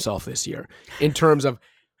tops himself this year in terms of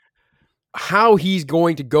how he's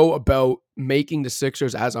going to go about making the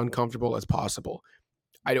Sixers as uncomfortable as possible.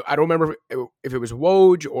 I don't remember if it was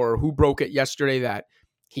Woj or who broke it yesterday that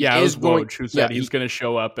he is going. Woj who said he's going to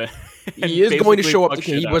show up. He is going to show up to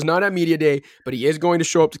camp. He was not at media day, but he is going to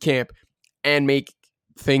show up to camp and make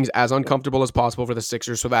things as uncomfortable as possible for the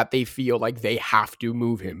Sixers so that they feel like they have to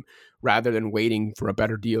move him rather than waiting for a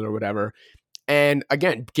better deal or whatever. And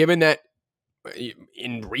again, given that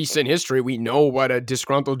in recent history, we know what a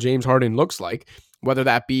disgruntled James Harden looks like, whether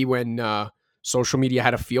that be when social media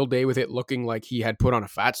had a field day with it looking like he had put on a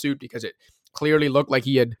fat suit because it clearly looked like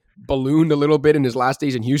he had ballooned a little bit in his last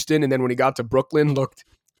days in Houston. And then when he got to Brooklyn, looked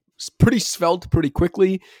pretty svelte pretty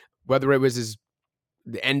quickly, whether it was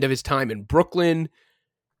the end of his time in Brooklyn.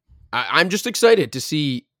 I'm just excited to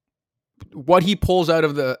see what he pulls out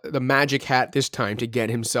of the magic hat this time to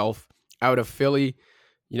get himself out of Philly.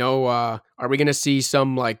 You know, are we going to see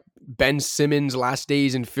some like Ben Simmons last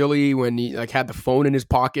days in Philly when he like had the phone in his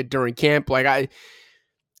pocket during camp?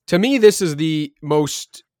 To me, this is the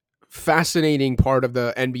most fascinating part of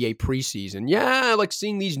the NBA preseason. Yeah, like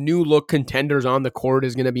seeing these new look contenders on the court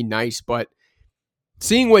is going to be nice, but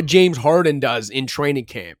seeing what James Harden does in training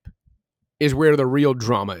camp is where the real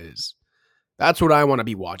drama is. That's what I want to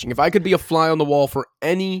be watching. If I could be a fly on the wall for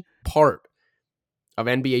any part of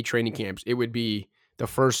NBA training camps, it would be the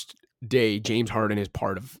first day James Harden is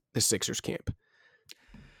part of the Sixers camp.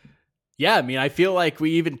 Yeah, I mean, I feel like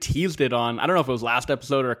we even teased it on, I don't know if it was last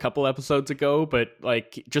episode or a couple episodes ago, but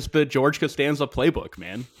like just the George Costanza playbook,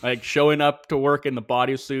 man. Like showing up to work in the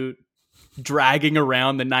bodysuit, dragging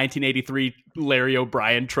around the 1983 Larry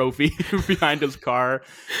O'Brien trophy behind his car,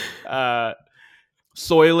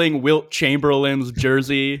 soiling Wilt Chamberlain's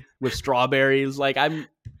jersey with strawberries. Like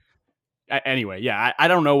anyway, yeah, I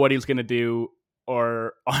don't know what he's going to do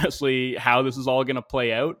or honestly how this is all going to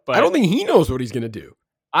play out. But I don't think he knows what he's going to do.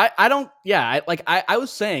 I was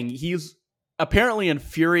saying he's apparently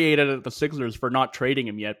infuriated at the Sixers for not trading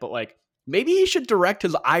him yet, but like maybe he should direct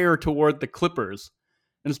his ire toward the Clippers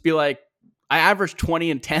and just be like, I averaged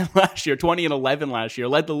 20 and 10 last year, 20 and 11 last year,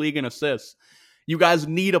 led the league in assists. You guys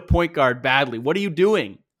need a point guard badly. What are you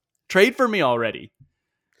doing? Trade for me already.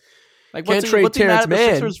 Like, what's he mad at the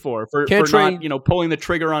Sixers for not, pulling the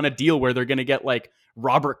trigger on a deal where they're going to get like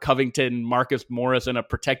Robert Covington, Marcus Morris, and a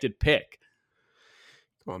protected pick?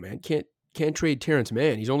 Come on, man. Can't trade Terrence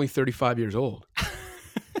Mann. He's only 35 years old.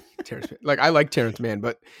 I like Terrence Mann,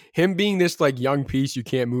 but him being this like young piece you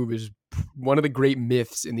can't move is one of the great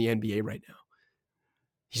myths in the NBA right now.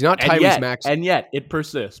 He's not Tyrese Maxey. And yet it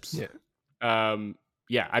persists. Yeah.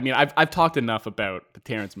 Yeah, I mean, I've talked enough about the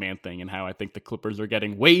Terrence Mann thing and how I think the Clippers are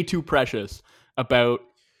getting way too precious about,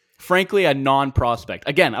 frankly, a non-prospect.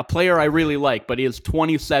 Again, a player I really like, but he is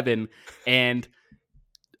 27 and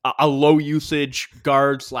a low-usage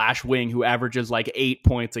guard/wing who averages like 8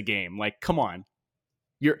 points a game. Like, come on.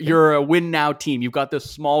 You're a win-now team. You've got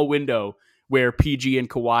this small window where PG and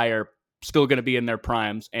Kawhi are still going to be in their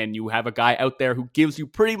primes, and you have a guy out there who gives you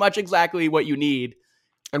pretty much exactly what you need.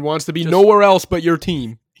 And wants to be nowhere else but your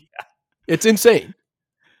team. Yeah. It's insane.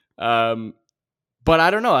 But I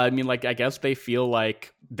don't know. I mean, like, I guess they feel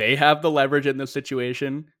like they have the leverage in this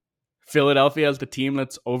situation. Philadelphia is the team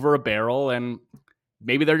that's over a barrel, and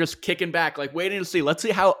maybe they're just kicking back, like waiting to see. Let's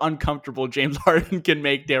see how uncomfortable James Harden can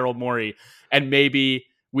make Daryl Morey, and maybe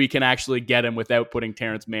we can actually get him without putting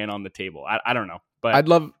Terrence Mann on the table. I don't know. But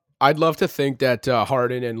I'd love to think that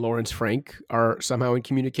Harden and Lawrence Frank are somehow in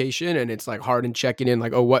communication, and it's like Harden checking in,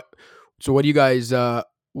 like, what do you guys?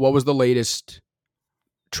 What was the latest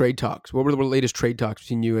trade talks? What were the latest trade talks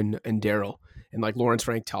between you and Daryl? And like Lawrence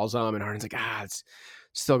Frank tells him, and Harden's like, it's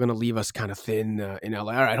still gonna leave us kind of thin in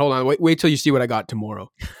LA. All right, hold on, wait till you see what I got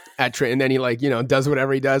tomorrow at trade. And then he does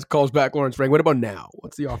whatever he does, calls back Lawrence Frank. What about now?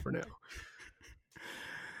 What's the offer now?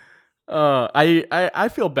 I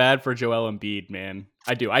feel bad for Joel Embiid, man.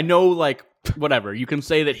 I do. I know, like, whatever. You can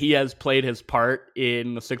say that he has played his part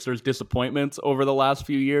in the Sixers' disappointments over the last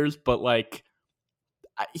few years, but, like,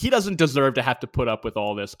 he doesn't deserve to have to put up with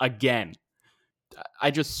all this again. I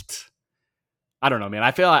don't know, man.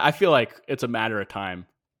 I feel like it's a matter of time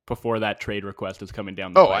before that trade request is coming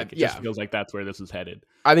down the pike. It just feels like that's where this is headed.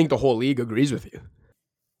 I think the whole league agrees with you.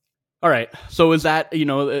 All right. So is that,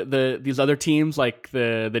 these other teams like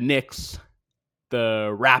the Knicks,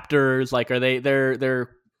 the Raptors, like, are they're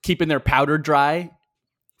keeping their powder dry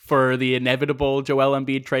for the inevitable Joel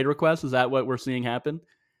Embiid trade request? Is that what we're seeing happen?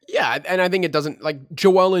 Yeah, and I think it doesn't, like,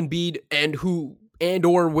 Joel Embiid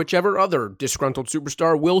or whichever other disgruntled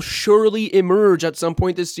superstar will surely emerge at some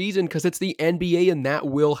point this season because it's the NBA and that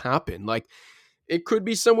will happen. Like, it could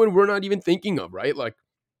be someone we're not even thinking of, right? Like,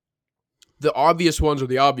 the obvious ones are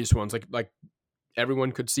the obvious ones. Like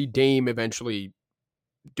everyone could see Dame eventually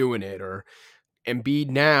doing it, or Embiid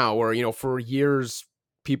now, or, for years,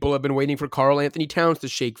 people have been waiting for Karl Anthony Towns to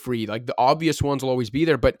shake free. Like, the obvious ones will always be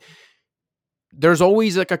there, but there's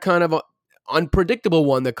always like a kind of unpredictable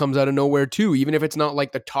one that comes out of nowhere too, even if it's not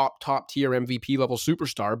like the top tier MVP level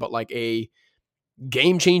superstar, but like a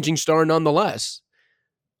game-changing star nonetheless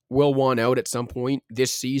will want out at some point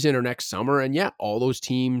this season or next summer. And yeah, all those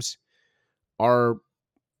teams are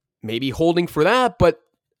maybe holding for that, but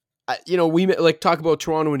we like talk about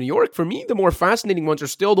Toronto and New York. For me, the more fascinating ones are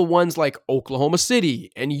still the ones like Oklahoma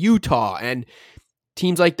City and Utah and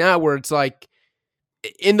teams like that, where it's like,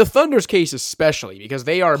 in the Thunder's case especially, because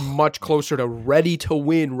they are much closer to ready to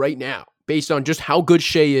win right now based on just how good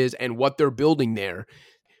Shea is and what they're building there.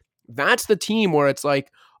 That's the team where it's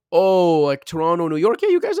like, like Toronto, New York, yeah,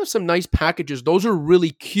 you guys have some nice packages. Those are really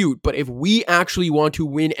cute. But if we actually want to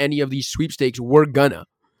win any of these sweepstakes, we're gonna.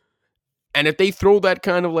 And if they throw that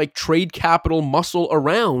kind of like trade capital muscle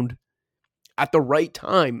around at the right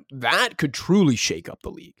time, that could truly shake up the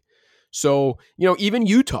league. So, even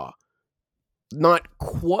Utah, not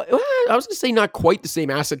quite, I was going to say not quite the same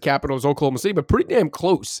asset capital as Oklahoma City, but pretty damn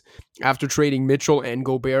close after trading Mitchell and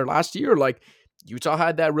Gobert last year. Like, Utah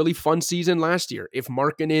had that really fun season last year. If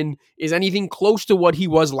Markkanen is anything close to what he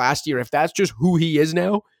was last year, if that's just who he is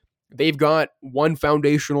now, they've got one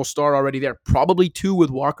foundational star already there, probably two with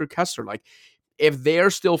Walker Kessler. Like, if they're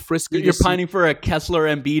still frisky, you're pining for a Kessler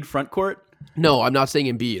Embiid front court. No, I'm not saying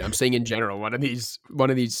Embiid. I'm saying in general, one of these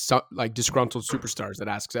like disgruntled superstars that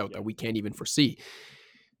asks out that we can't even foresee.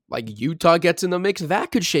 Like, Utah gets in the mix,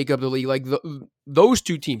 that could shake up the league. Like, those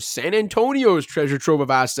two teams, San Antonio's treasure trove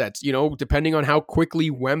of assets, depending on how quickly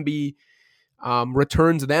Wemby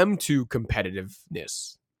returns them to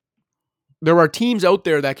competitiveness. There are teams out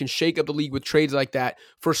there that can shake up the league with trades like that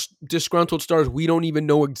for disgruntled stars we don't even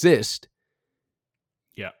know exist.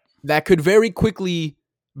 Yeah. That could very quickly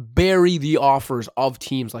bury the offers of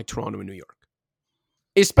teams like Toronto and New York.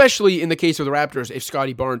 Especially in the case of the Raptors, if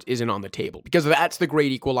Scottie Barnes isn't on the table, because that's the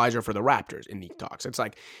great equalizer for the Raptors in these talks. It's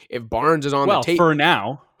like if Barnes is on the table, for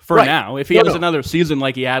now, if he has No. another season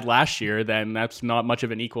like he had last year, then that's not much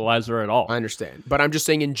of an equalizer at all. I understand, but I'm just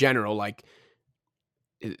saying in general, like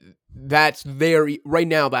that's right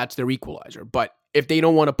now. That's their equalizer. But if they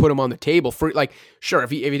don't want to put him on the table for sure, if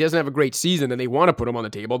he doesn't have a great season and they want to put him on the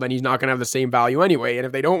table, then he's not going to have the same value anyway. And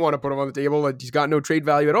if they don't want to put him on the table, he's got no trade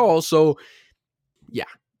value at all. So yeah,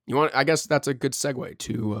 I guess that's a good segue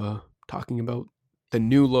to talking about the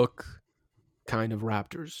new look kind of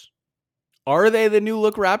Raptors. Are they the new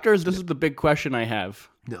look Raptors? This is the big question I have.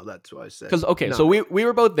 No, that's what I said. Because, so we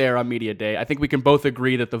were both there on media day. I think we can both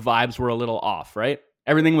agree that the vibes were a little off, right?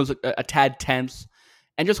 Everything was a tad tense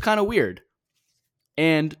and just kind of weird.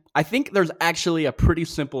 And I think there's actually a pretty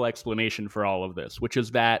simple explanation for all of this, which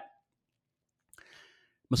is that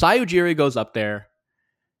Masai Ujiri goes up there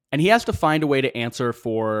and he has to find a way to answer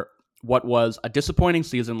for what was a disappointing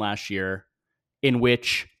season last year in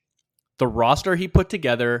which the roster he put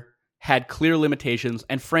together had clear limitations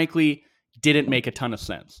and frankly didn't make a ton of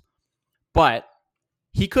sense. But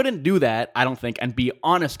he couldn't do that, I don't think, and be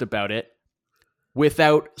honest about it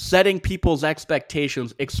without setting people's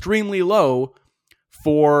expectations extremely low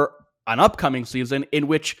for an upcoming season in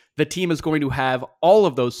which the team is going to have all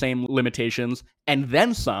of those same limitations and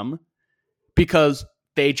then some, because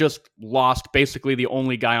they just lost basically the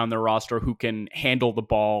only guy on their roster who can handle the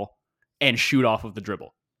ball and shoot off of the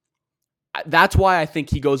dribble. That's why I think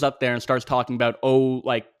he goes up there and starts talking about,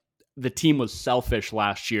 the team was selfish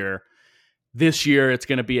last year. This year, it's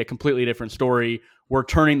going to be a completely different story. We're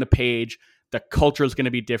turning the page. The culture is going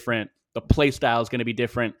to be different. The play style is going to be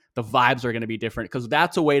different. The vibes are going to be different. Because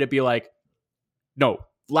that's a way to be like, no,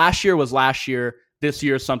 last year was last year. This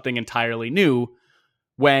year is something entirely new.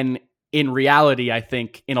 When in reality, I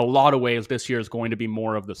think in a lot of ways, this year is going to be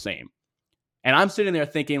more of the same. And I'm sitting there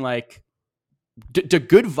thinking like, do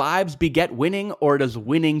good vibes beget winning, or does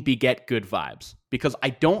winning beget good vibes? Because I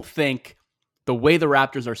don't think the way the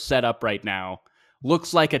Raptors are set up right now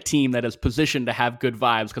looks like a team that is positioned to have good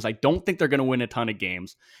vibes, because I don't think they're going to win a ton of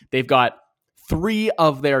games. They've got 3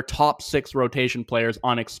 of their top 6 rotation players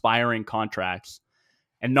on expiring contracts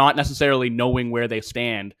and not necessarily knowing where they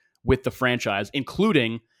stand with the franchise,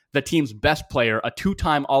 including the team's best player, a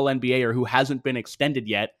 2-time All-NBAer who hasn't been extended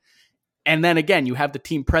yet. And then again, you have the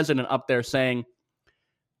team president up there saying,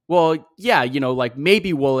 well, yeah,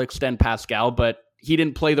 maybe we'll extend Pascal, but he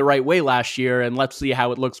didn't play the right way last year, and let's see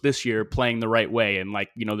how it looks this year playing the right way and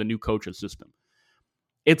the new coach's system.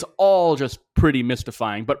 It's all just pretty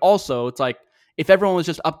mystifying. But also, it's like, if everyone was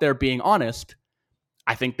just up there being honest,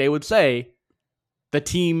 I think they would say the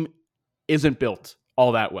team isn't built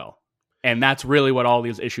all that well. And that's really what all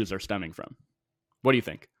these issues are stemming from. What do you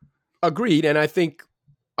think? Agreed. And I think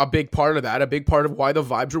a big part of that, a big part of why the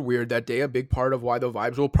vibes were weird that day, a big part of why the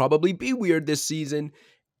vibes will probably be weird this season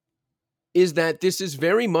is that this is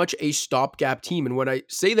very much a stopgap team. And when I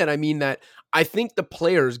say that, I mean that I think the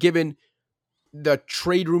players, given the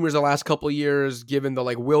trade rumors the last couple of years, given the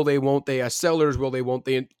will they, won't they as Sellers, will they, won't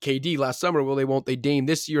they KD last summer, will they, won't they Dame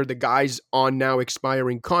this year, the guys on now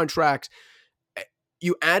expiring contracts,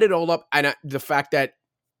 you add it all up, and the fact that,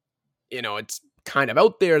 it's kind of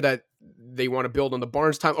out there that they want to build on the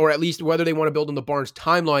Barnes time, or at least whether they want to build on the Barnes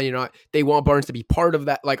timeline or not, they want Barnes to be part of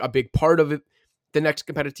that, a big part of it, the next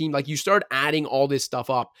competitive team. You start adding all this stuff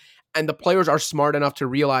up, and the players are smart enough to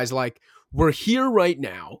realize, we're here right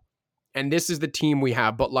now, and this is the team we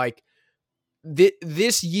have, but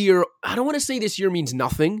this year, I don't want to say this year means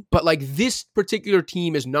nothing, but this particular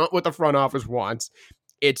team is not what the front office wants.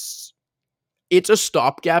 It's a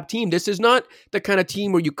stopgap team. This is not the kind of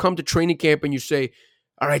team where you come to training camp and you say,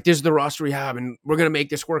 all right, this is the roster we have, and we're going to make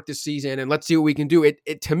this work this season, and let's see what we can do.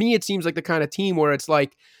 It to me, it seems like the kind of team where it's I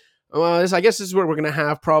guess this is where we're going to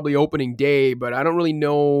have probably opening day, but I don't really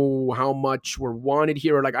know how much we're wanted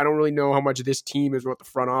here. Or I don't really know how much of this team is what the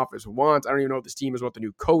front office wants. I don't even know if this team is what the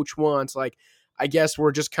new coach wants. I guess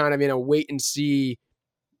we're just kind of in a wait and see.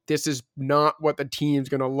 This is not what the team's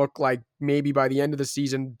going to look like maybe by the end of the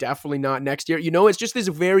season. Definitely not next year. It's just this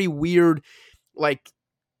very weird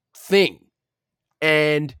thing.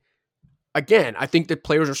 And again, I think that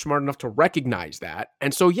players are smart enough to recognize that.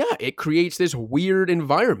 And so, yeah, it creates this weird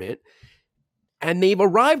environment. And they've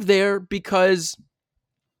arrived there because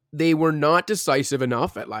they were not decisive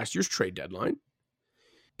enough at last year's trade deadline,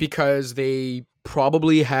 because they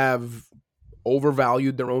probably have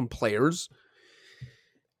overvalued their own players.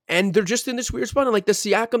 And they're just in this weird spot. And like the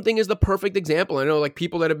Siakam thing is the perfect example. I know like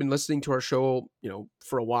people that have been listening to our show,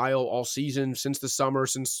 for a while, all season, since the summer,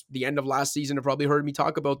 since the end of last season, have probably heard me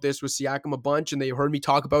talk about this with Siakam a bunch. And they heard me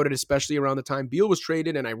talk about it, especially around the time Beal was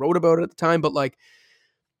traded. And I wrote about it at the time. But like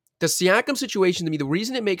the Siakam situation to me, the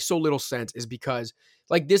reason it makes so little sense is because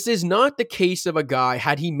like this is not the case of a guy,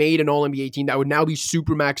 had he made an All-NBA team, that would now be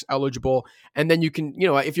Supermax eligible. And then you can,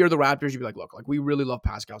 if you're the Raptors, you'd be like, look, like we really love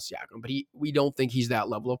Pascal Siakam, but we don't think he's that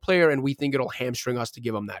level of player, and we think it'll hamstring us to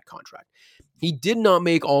give him that contract. He did not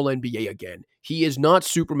make All-NBA again. He is not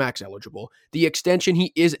Supermax eligible. The extension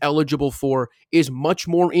he is eligible for is much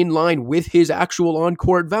more in line with his actual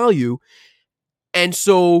on-court value. And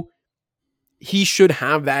so he should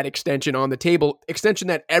have that extension on the table, extension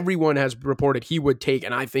that everyone has reported he would take,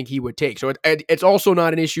 and I think he would take. So it's also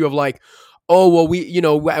not an issue of like, oh, well,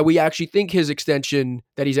 we actually think his extension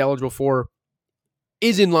that he's eligible for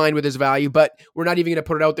is in line with his value, but we're not even going to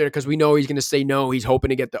put it out there because we know he's going to say no, he's hoping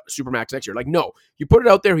to get the Supermax next year. Like, no, you put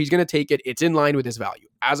it out there, he's going to take it, it's in line with his value.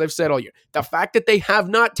 As I've said all year, the fact that they have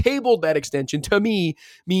not tabled that extension to me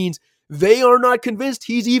means they are not convinced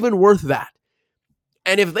he's even worth that.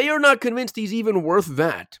 And if they are not convinced he's even worth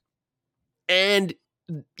that, and,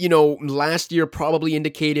 last year probably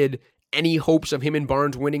indicated any hopes of him and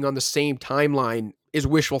Barnes winning on the same timeline is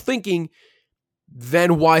wishful thinking,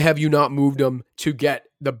 then why have you not moved him to get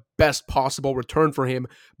the best possible return for him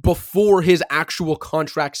before his actual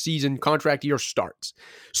contract year starts?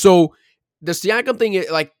 So the Siakam thing,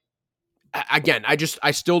 like, again,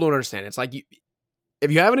 I still don't understand. It's like,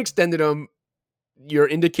 if you haven't extended him, you're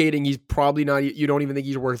indicating he's probably not, you don't even think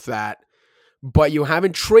he's worth that, but you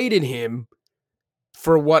haven't traded him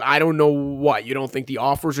for what, I don't know what, you don't think the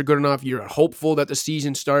offers are good enough, you're hopeful that the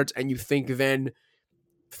season starts, and you think then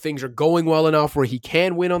things are going well enough where he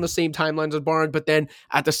can win on the same timelines as Barnes, but then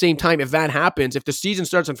at the same time, if that happens, if the season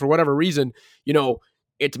starts and for whatever reason,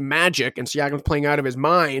 it's magic and Siakam's playing out of his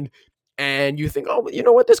mind, and you think, oh, you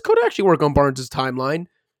know what, this could actually work on Barnes' timeline,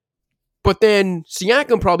 but then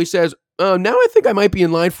Siakam probably says, now I think I might be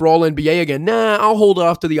in line for All-NBA again. Nah, I'll hold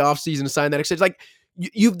off to the offseason to sign that extension. Like,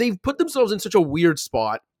 they've put themselves in such a weird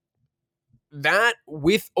spot that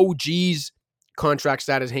with OG's contract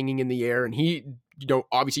status hanging in the air, and he,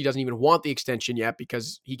 obviously doesn't even want the extension yet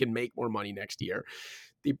because he can make more money next year.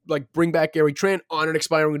 They bring back Gary Trent on an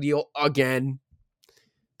expiring deal again.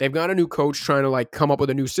 They've got a new coach trying to come up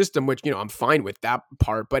with a new system, which, I'm fine with that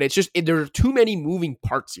part, but it's just, there are too many moving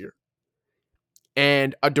parts here.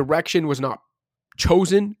 And a direction was not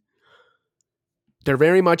chosen. They're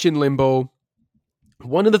very much in limbo.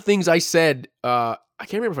 One of the things I said, I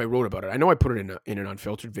can't remember if I wrote about it. I know I put it in an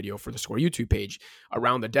unfiltered video for the Score YouTube page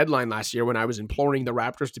around the deadline last year when I was imploring the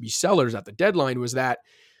Raptors to be sellers at the deadline, was that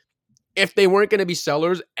if they weren't going to be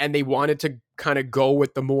sellers and they wanted to kind of go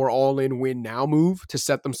with the more all-in win now move to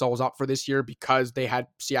set themselves up for this year because they had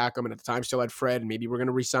Siakam and at the time still had Fred and maybe we're going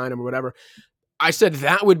to re-sign him or whatever, I said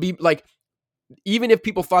that would be even if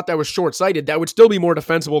people thought that was short-sighted, that would still be more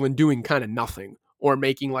defensible than doing kind of nothing or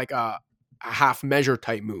making a half measure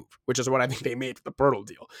type move, which is what I think they made for the Pirtle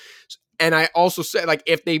deal. And I also said,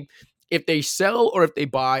 if they sell or if they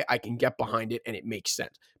buy, I can get behind it and it makes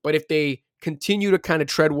sense. But if they continue to kind of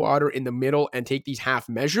tread water in the middle and take these half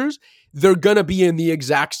measures, they're going to be in the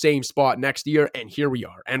exact same spot next year. And here we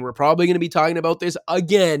are. And we're probably going to be talking about this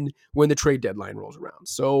again when the trade deadline rolls around.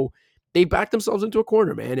 So they backed themselves into a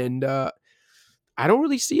corner, man. And I don't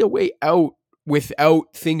really see a way out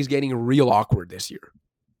without things getting real awkward this year.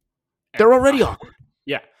 They're already awkward.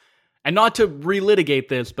 Yeah. And not to relitigate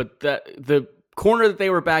this, but the corner that they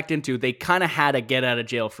were backed into, they kind of had a get out of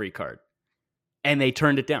jail free card. And they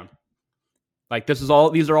turned it down.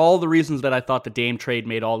 These are all the reasons that I thought the Dame trade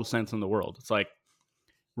made all the sense in the world. It's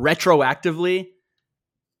retroactively,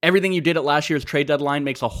 everything you did at last year's trade deadline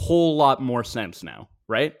makes a whole lot more sense now,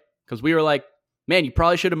 right? Because we were like, man, you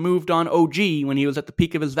probably should have moved on OG when he was at the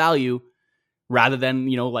peak of his value rather than,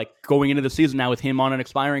 going into the season now with him on an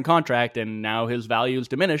expiring contract and now his value is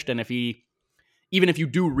diminished. And even if you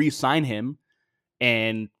do re-sign him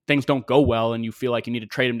and things don't go well and you feel like you need to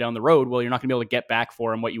trade him down the road, well, you're not going to be able to get back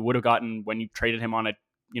for him what you would have gotten when you traded him on an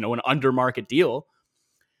under market deal.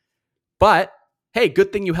 But hey,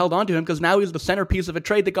 good thing you held on to him because now he's the centerpiece of a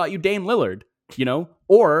trade that got you Dame Lillard.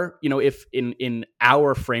 Or, if in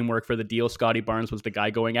our framework for the deal, Scotty Barnes was the guy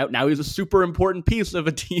going out. Now he's a super important piece of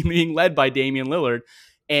a team being led by Damian Lillard.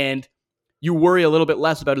 And you worry a little bit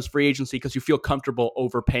less about his free agency because you feel comfortable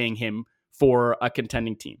overpaying him for a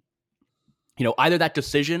contending team. Either that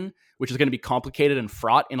decision, which is going to be complicated and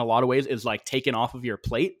fraught in a lot of ways, is taken off of your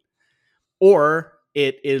plate, or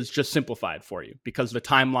it is just simplified for you because the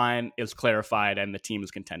timeline is clarified and the team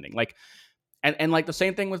is contending. Like, and like the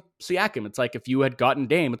same thing with Siakam. It's like if you had gotten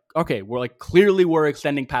Dame, okay, we're like clearly we're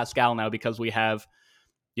extending Pascal now because we have,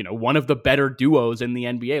 you know, one of the better duos in the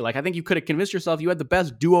NBA. Like I think you could have convinced yourself you had the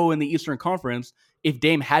best duo in the Eastern Conference if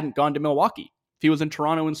Dame hadn't gone to Milwaukee, if he was in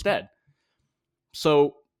Toronto instead.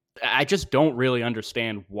 So I just don't really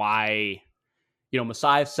understand why, you know,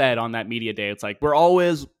 Masai said on that media day, it's like, we're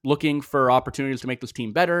always looking for opportunities to make this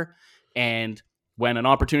team better. And when an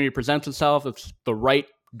opportunity presents itself, it's the right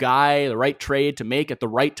guy, the right trade to make at the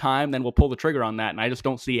right time, then we'll pull the trigger on that. And I just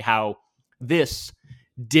don't see how this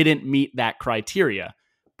didn't meet that criteria.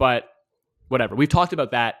 But whatever, we've talked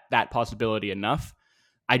about that possibility enough.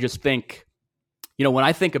 I just think, you know, when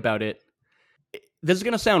I think about it, this is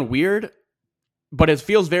going to sound weird, but it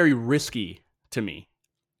feels very risky to me.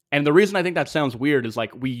 And the reason I think that sounds weird is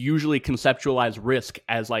like we usually conceptualize risk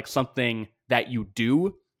as like something that you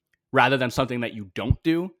do rather than something that you don't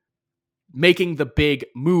do. Making the big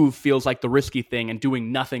move feels like the risky thing and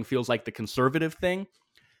doing nothing feels like the conservative thing.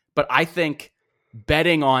 But I think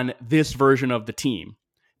betting on this version of the team,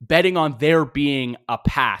 betting on there being a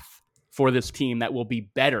path for this team that will be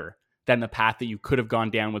better than the path that you could have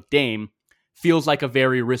gone down with Dame feels like a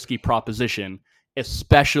very risky proposition,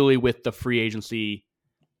 especially with the free agency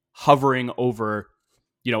hovering over,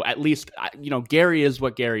 you know, at least, you know, Gary is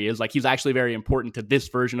what Gary is. Like, he's actually very important to this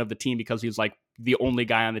version of the team because he's like the only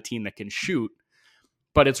guy on the team that can shoot.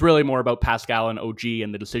 But it's really more about Pascal and OG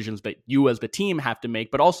and the decisions that you as the team have to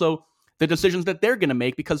make, but also the decisions that they're going to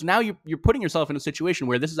make, because now you're putting yourself in a situation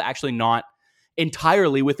where this is actually not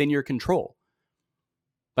entirely within your control.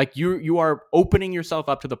 Like you are opening yourself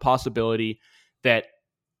up to the possibility that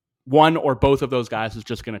one or both of those guys is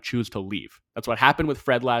just going to choose to leave. That's what happened with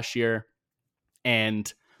Fred last year.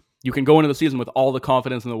 And you can go into the season with all the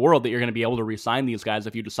confidence in the world that you're going to be able to re-sign these guys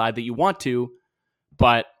if you decide that you want to,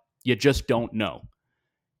 but you just don't know.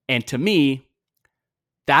 And to me,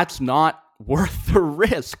 that's not worth the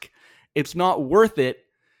risk. It's not worth it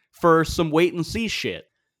for some wait and see shit.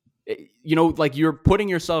 You know, like you're putting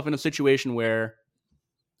yourself in a situation where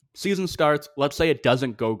season starts, let's say it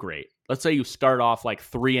doesn't go great. Let's say you start off like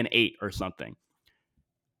 3-8 or something.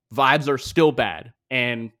 Vibes are still bad.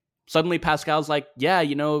 And suddenly Pascal's like, yeah,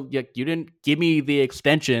 you know, you didn't give me the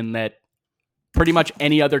extension that pretty much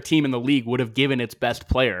any other team in the league would have given its best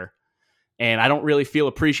player. And I don't really feel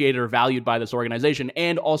appreciated or valued by this organization.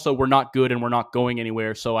 And also, we're not good and we're not going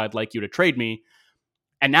anywhere, so I'd like you to trade me.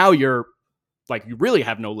 And now you're like, you really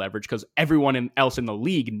have no leverage because everyone else in the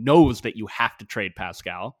league knows that you have to trade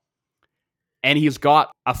Pascal. And he's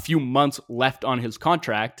got a few months left on his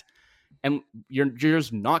contract, and you're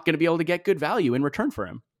just not going to be able to get good value in return for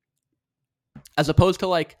him. As opposed to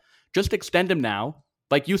like, just extend him now.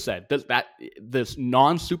 Like you said, this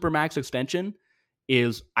non-supermax extension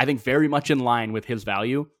is, I think, very much in line with his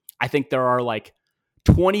value. I think there are like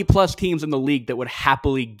 20 plus teams in the league that would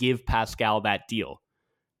happily give Pascal that deal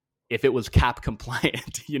if it was cap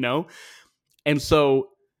compliant, you know? And so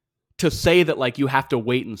to say that like you have to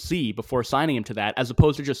wait and see before signing him to that, as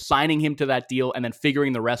opposed to just signing him to that deal and then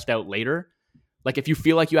figuring the rest out later. Like if you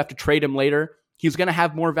feel like you have to trade him later, he's going to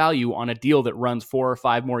have more value on a deal that runs 4 or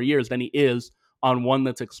 5 more years than he is on one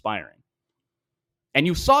that's expiring. And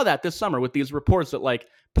you saw that this summer with these reports that like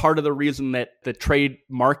part of the reason that the trade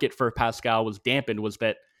market for Pascal was dampened was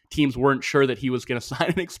that teams weren't sure that he was going to sign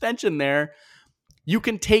an extension there. You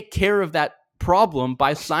can take care of that problem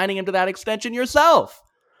by signing him to that extension yourself.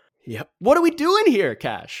 Yep. What are we doing here,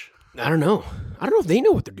 Cash? I don't know. I don't know if they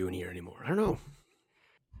know what they're doing here anymore. I don't know.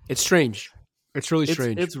 It's strange. It's really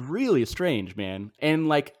strange. It's really strange, man. And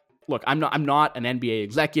like, look, I'm not an NBA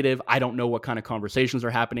executive. I don't know what kind of conversations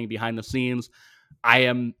are happening behind the scenes. I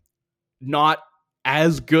am not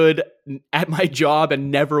as good at my job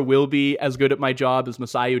and never will be as good at my job as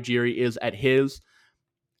Masai Ujiri is at his.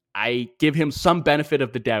 I give him some benefit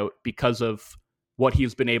of the doubt because of what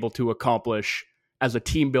he's been able to accomplish as a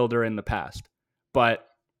team builder in the past. But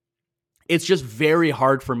it's just very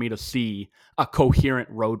hard for me to see a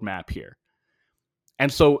coherent roadmap here.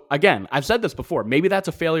 And so, again, I've said this before. Maybe that's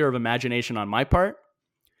a failure of imagination on my part.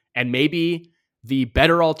 And maybe the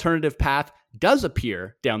better alternative path does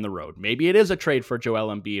appear down the road. Maybe it is a trade for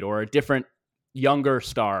Joel Embiid or a different younger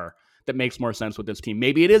star that makes more sense with this team.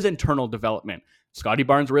 Maybe it is internal development. Scotty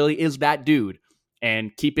Barnes really is that dude.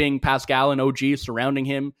 And keeping Pascal and OG surrounding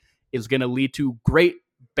him is going to lead to great,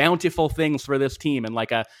 bountiful things for this team and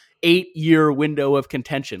like a 8-year window of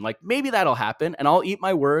contention. Like maybe that'll happen and I'll eat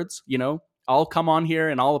my words, you know, I'll come on here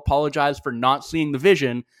and I'll apologize for not seeing the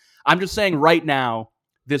vision. I'm just saying right now,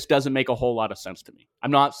 this doesn't make a whole lot of sense to me.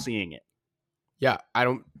 I'm not seeing it. Yeah, I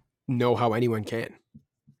don't know how anyone can.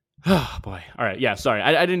 Oh boy. All right. Yeah. Sorry.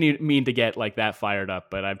 I didn't mean to get like that fired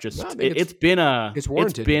up, but I've No, I just think it's been it's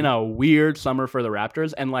warranted, a weird summer for the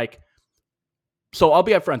Raptors, and like, so I'll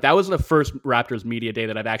be upfront. That was the first Raptors media day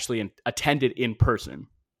that I've actually attended in person,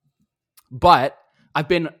 but I've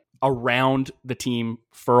been around the team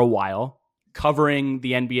for a while, covering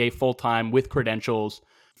the NBA full time with credentials.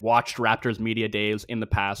 Watched Raptors media days in the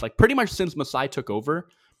past, like pretty much since Masai took over.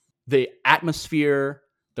 The atmosphere,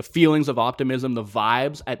 the feelings of optimism, the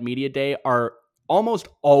vibes at media day are almost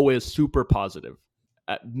always super positive.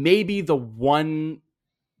 Maybe the one,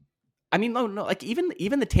 I mean, no, like even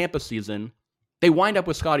the Tampa season, they wind up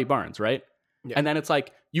with Scotty Barnes, right? Yeah. And then it's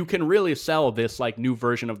like you can really sell this like new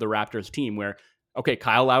version of the Raptors team where, okay,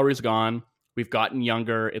 Kyle Lowry's gone, we've gotten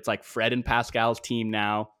younger. It's like Fred and Pascal's team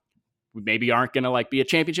now. We maybe aren't going to like be a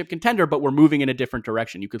championship contender, but we're moving in a different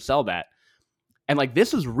direction. You could sell that. And like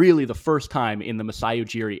this is really the first time in the Masai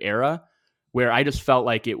Ujiri era where I just felt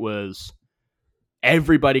like it was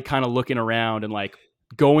everybody kind of looking around and like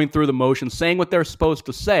going through the motions, saying what they're supposed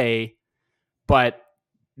to say, but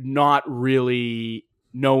not really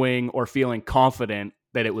knowing or feeling confident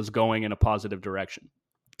that it was going in a positive direction.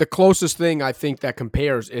 The closest thing I think that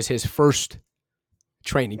compares is his first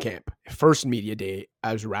training camp, first media day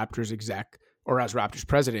as Raptors exec or as Raptors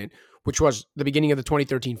president, which was the beginning of the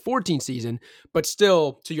 2013-14 season. But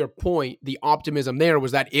still, to your point, the optimism there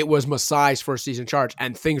was that it was Masai's first season charge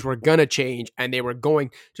and things were going to change and they were going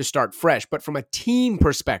to start fresh. But from a team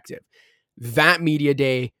perspective, that media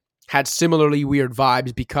day had similarly weird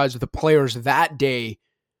vibes because the players that day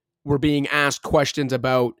were being asked questions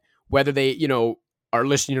about whether they, are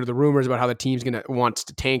listening to the rumors about how the team's wants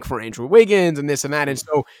to tank for Andrew Wiggins and this and that. And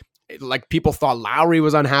so like people thought Lowry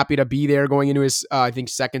was unhappy to be there going into his, I think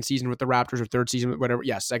second season with the Raptors or third season, whatever.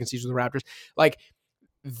 Yeah. Second season with the Raptors. Like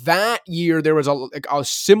that year, there was a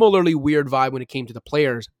similarly weird vibe when it came to the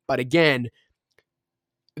players. But again,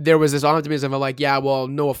 there was this optimism of like, yeah, well,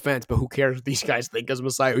 no offense, but who cares what these guys think because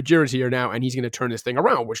Masai Ujiri's here now and he's going to turn this thing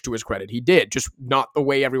around, which to his credit, he did, just not the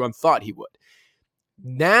way everyone thought he would.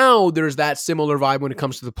 Now there's that similar vibe when it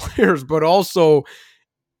comes to the players, but also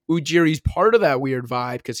Ujiri's part of that weird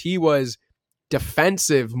vibe because he was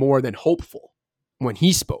defensive more than hopeful when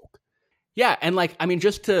he spoke. Yeah. And like, I mean,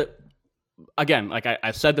 just to, again, like I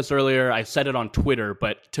said this earlier, I said it on Twitter,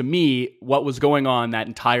 but to me, what was going on that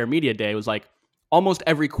entire media day was like almost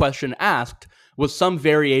every question asked was some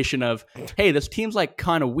variation of, hey, this team's like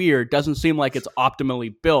kind of weird. Doesn't seem like it's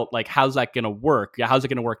optimally built. Like, how's that going to work? How's it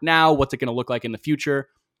going to work now? What's it going to look like in the future?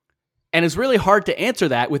 And it's really hard to answer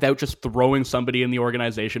that without just throwing somebody in the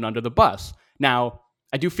organization under the bus. Now,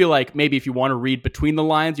 I do feel like maybe if you want to read between the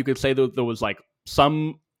lines, you could say that there was like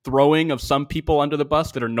some throwing of some people under the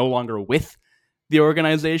bus that are no longer with the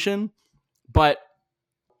organization. But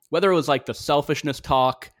whether it was like the selfishness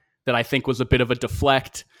talk that I think was a bit of a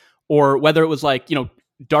deflect, or whether it was like,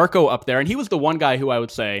 Darko up there, and he was the one guy who I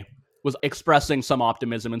would say was expressing some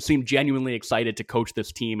optimism and seemed genuinely excited to coach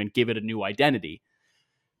this team and give it a new identity.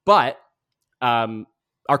 But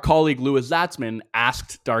our colleague Louis Zatzman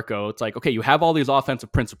asked Darko, it's like, okay, you have all these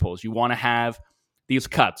offensive principles. You want to have these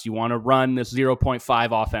cuts. You want to run this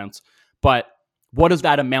 0.5 offense. But what does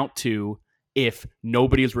that amount to if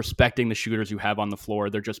nobody is respecting the shooters you have on the floor?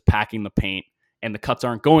 They're just packing the paint and the cuts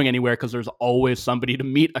aren't going anywhere because there's always somebody to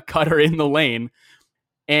meet a cutter in the lane.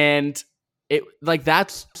 And it like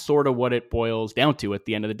that's sort of what it boils down to at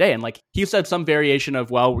the end of the day. And like he said some variation of,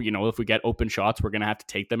 well, if we get open shots, we're going to have to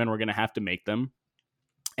take them and we're going to have to make them.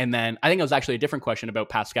 And then I think it was actually a different question about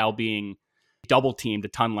Pascal being double teamed a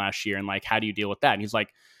ton last year. And like, how do you deal with that? And he's like,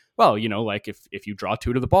 well, like if you draw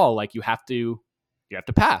two to the ball, like you have to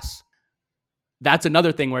pass. That's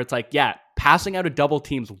another thing where it's like, yeah, passing out of double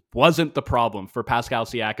teams wasn't the problem for Pascal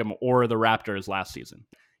Siakam or the Raptors last season.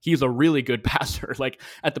 He's a really good passer. Like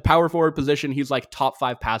at the power forward position, he's like top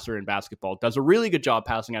 5 passer in basketball. Does a really good job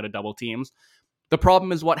passing out of double teams. The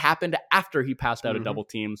problem is what happened after he passed out of double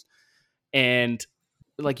teams. And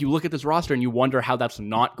like you look at this roster and you wonder how that's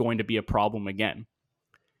not going to be a problem again.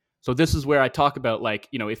 So this is where I talk about like,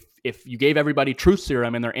 if you gave everybody truth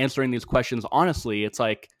serum and they're answering these questions honestly, it's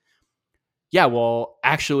like, yeah, well,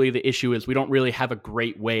 actually the issue is we don't really have a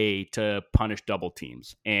great way to punish double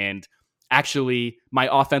teams. And actually my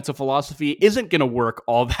offensive philosophy isn't going to work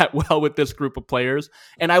all that well with this group of players.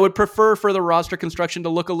 And I would prefer for the roster construction to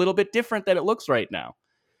look a little bit different than it looks right now.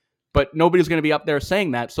 But nobody's going to be up there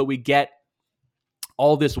saying that. So we get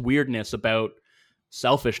all this weirdness about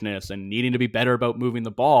selfishness and needing to be better about moving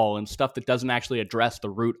the ball and stuff that doesn't actually address the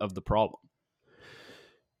root of the problem.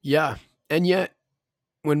 Yeah. And yet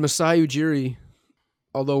when Masai Ujiri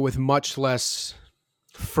although with much less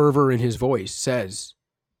fervor in his voice, says,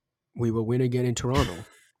 "We will win again in Toronto."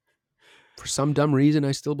 For some dumb reason,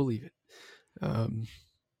 I still believe it. Man.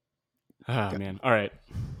 All right.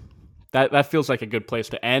 That feels like a good place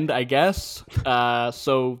to end, I guess.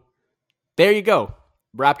 So there you go.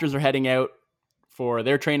 Raptors are heading out for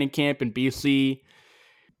their training camp in BC.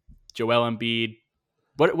 Joel Embiid.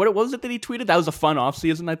 What was it that he tweeted? That was a fun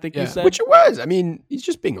offseason, I think you said. Which it was. I mean, he's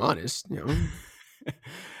just being honest,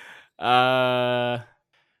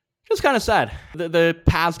 Just kind of sad. The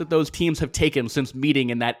paths that those teams have taken since meeting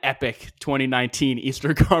in that epic 2019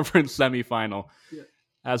 Eastern Conference semifinal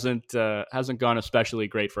hasn't gone especially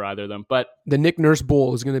great for either of them. But the Nick Nurse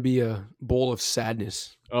Bowl is going to be a bowl of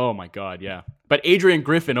sadness. Oh my God, yeah. But Adrian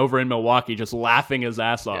Griffin over in Milwaukee just laughing his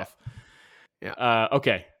ass off. Yeah.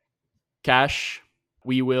 Okay. Cash,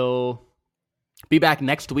 we will be back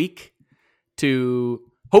next week to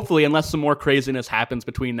hopefully, unless some more craziness happens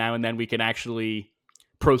between now and then, we can actually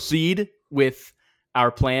proceed with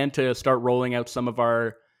our plan to start rolling out some of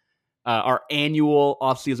our annual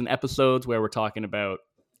offseason episodes where we're talking about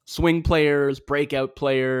swing players, breakout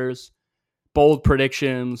players, bold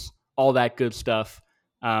predictions, all that good stuff.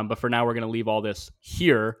 But for now, we're going to leave all this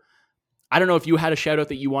here. I don't know if you had a shout out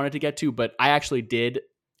that you wanted to get to, but I actually did.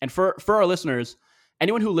 And for our listeners,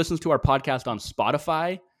 anyone who listens to our podcast on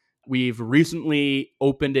Spotify, we've recently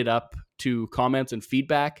opened it up to comments and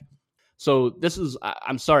feedback. So this is,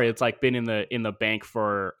 I'm sorry, it's like been in the bank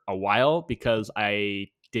for a while because I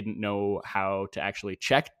didn't know how to actually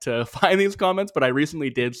check to find these comments, but I recently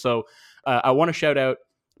did. So I want to shout out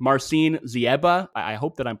Marcin Zieba. I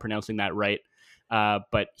hope that I'm pronouncing that right.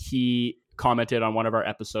 But he commented on one of our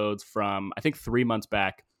episodes from, I think, 3 months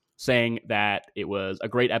back, saying that it was a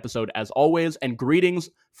great episode as always, and greetings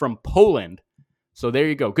from Poland. So there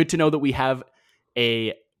you go. Good to know that we have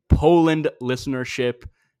a Poland listenership.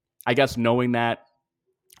 I guess knowing that,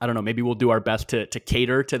 I don't know, maybe we'll do our best to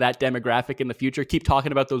cater to that demographic in the future. Keep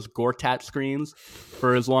talking about those Gortat screens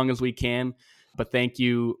for as long as we can. But thank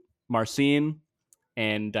you, Marcin,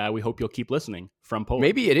 and we hope you'll keep listening from Poland.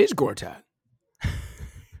 Maybe it is Gortat.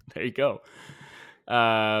 There you go.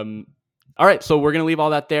 All right, so we're going to leave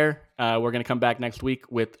all that there. We're going to come back next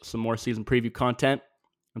week with some more season preview content.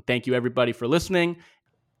 And thank you, everybody, for listening.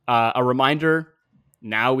 A reminder,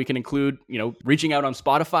 now we can include, reaching out on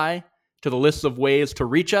Spotify to the lists of ways to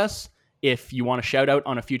reach us if you want to shout out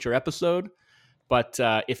on a future episode. But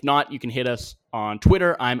if not, you can hit us on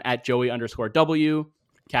Twitter. I'm at Joey_W.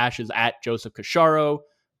 Cash is at Joseph Cacharo.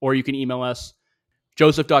 Or you can email us,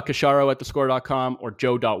 joseph.cacharo@thescore.com or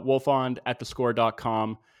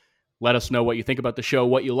joe.wolfond@thescore.com. Let us know what you think about the show,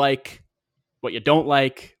 what you like, what you don't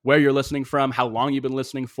like, where you're listening from, how long you've been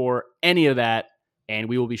listening for, any of that. And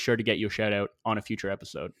we will be sure to get you a shout out on a future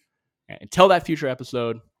episode. And until that future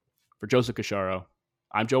episode, for Joseph Cacharo,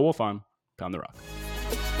 I'm Joe Wolfond. Pound the rock.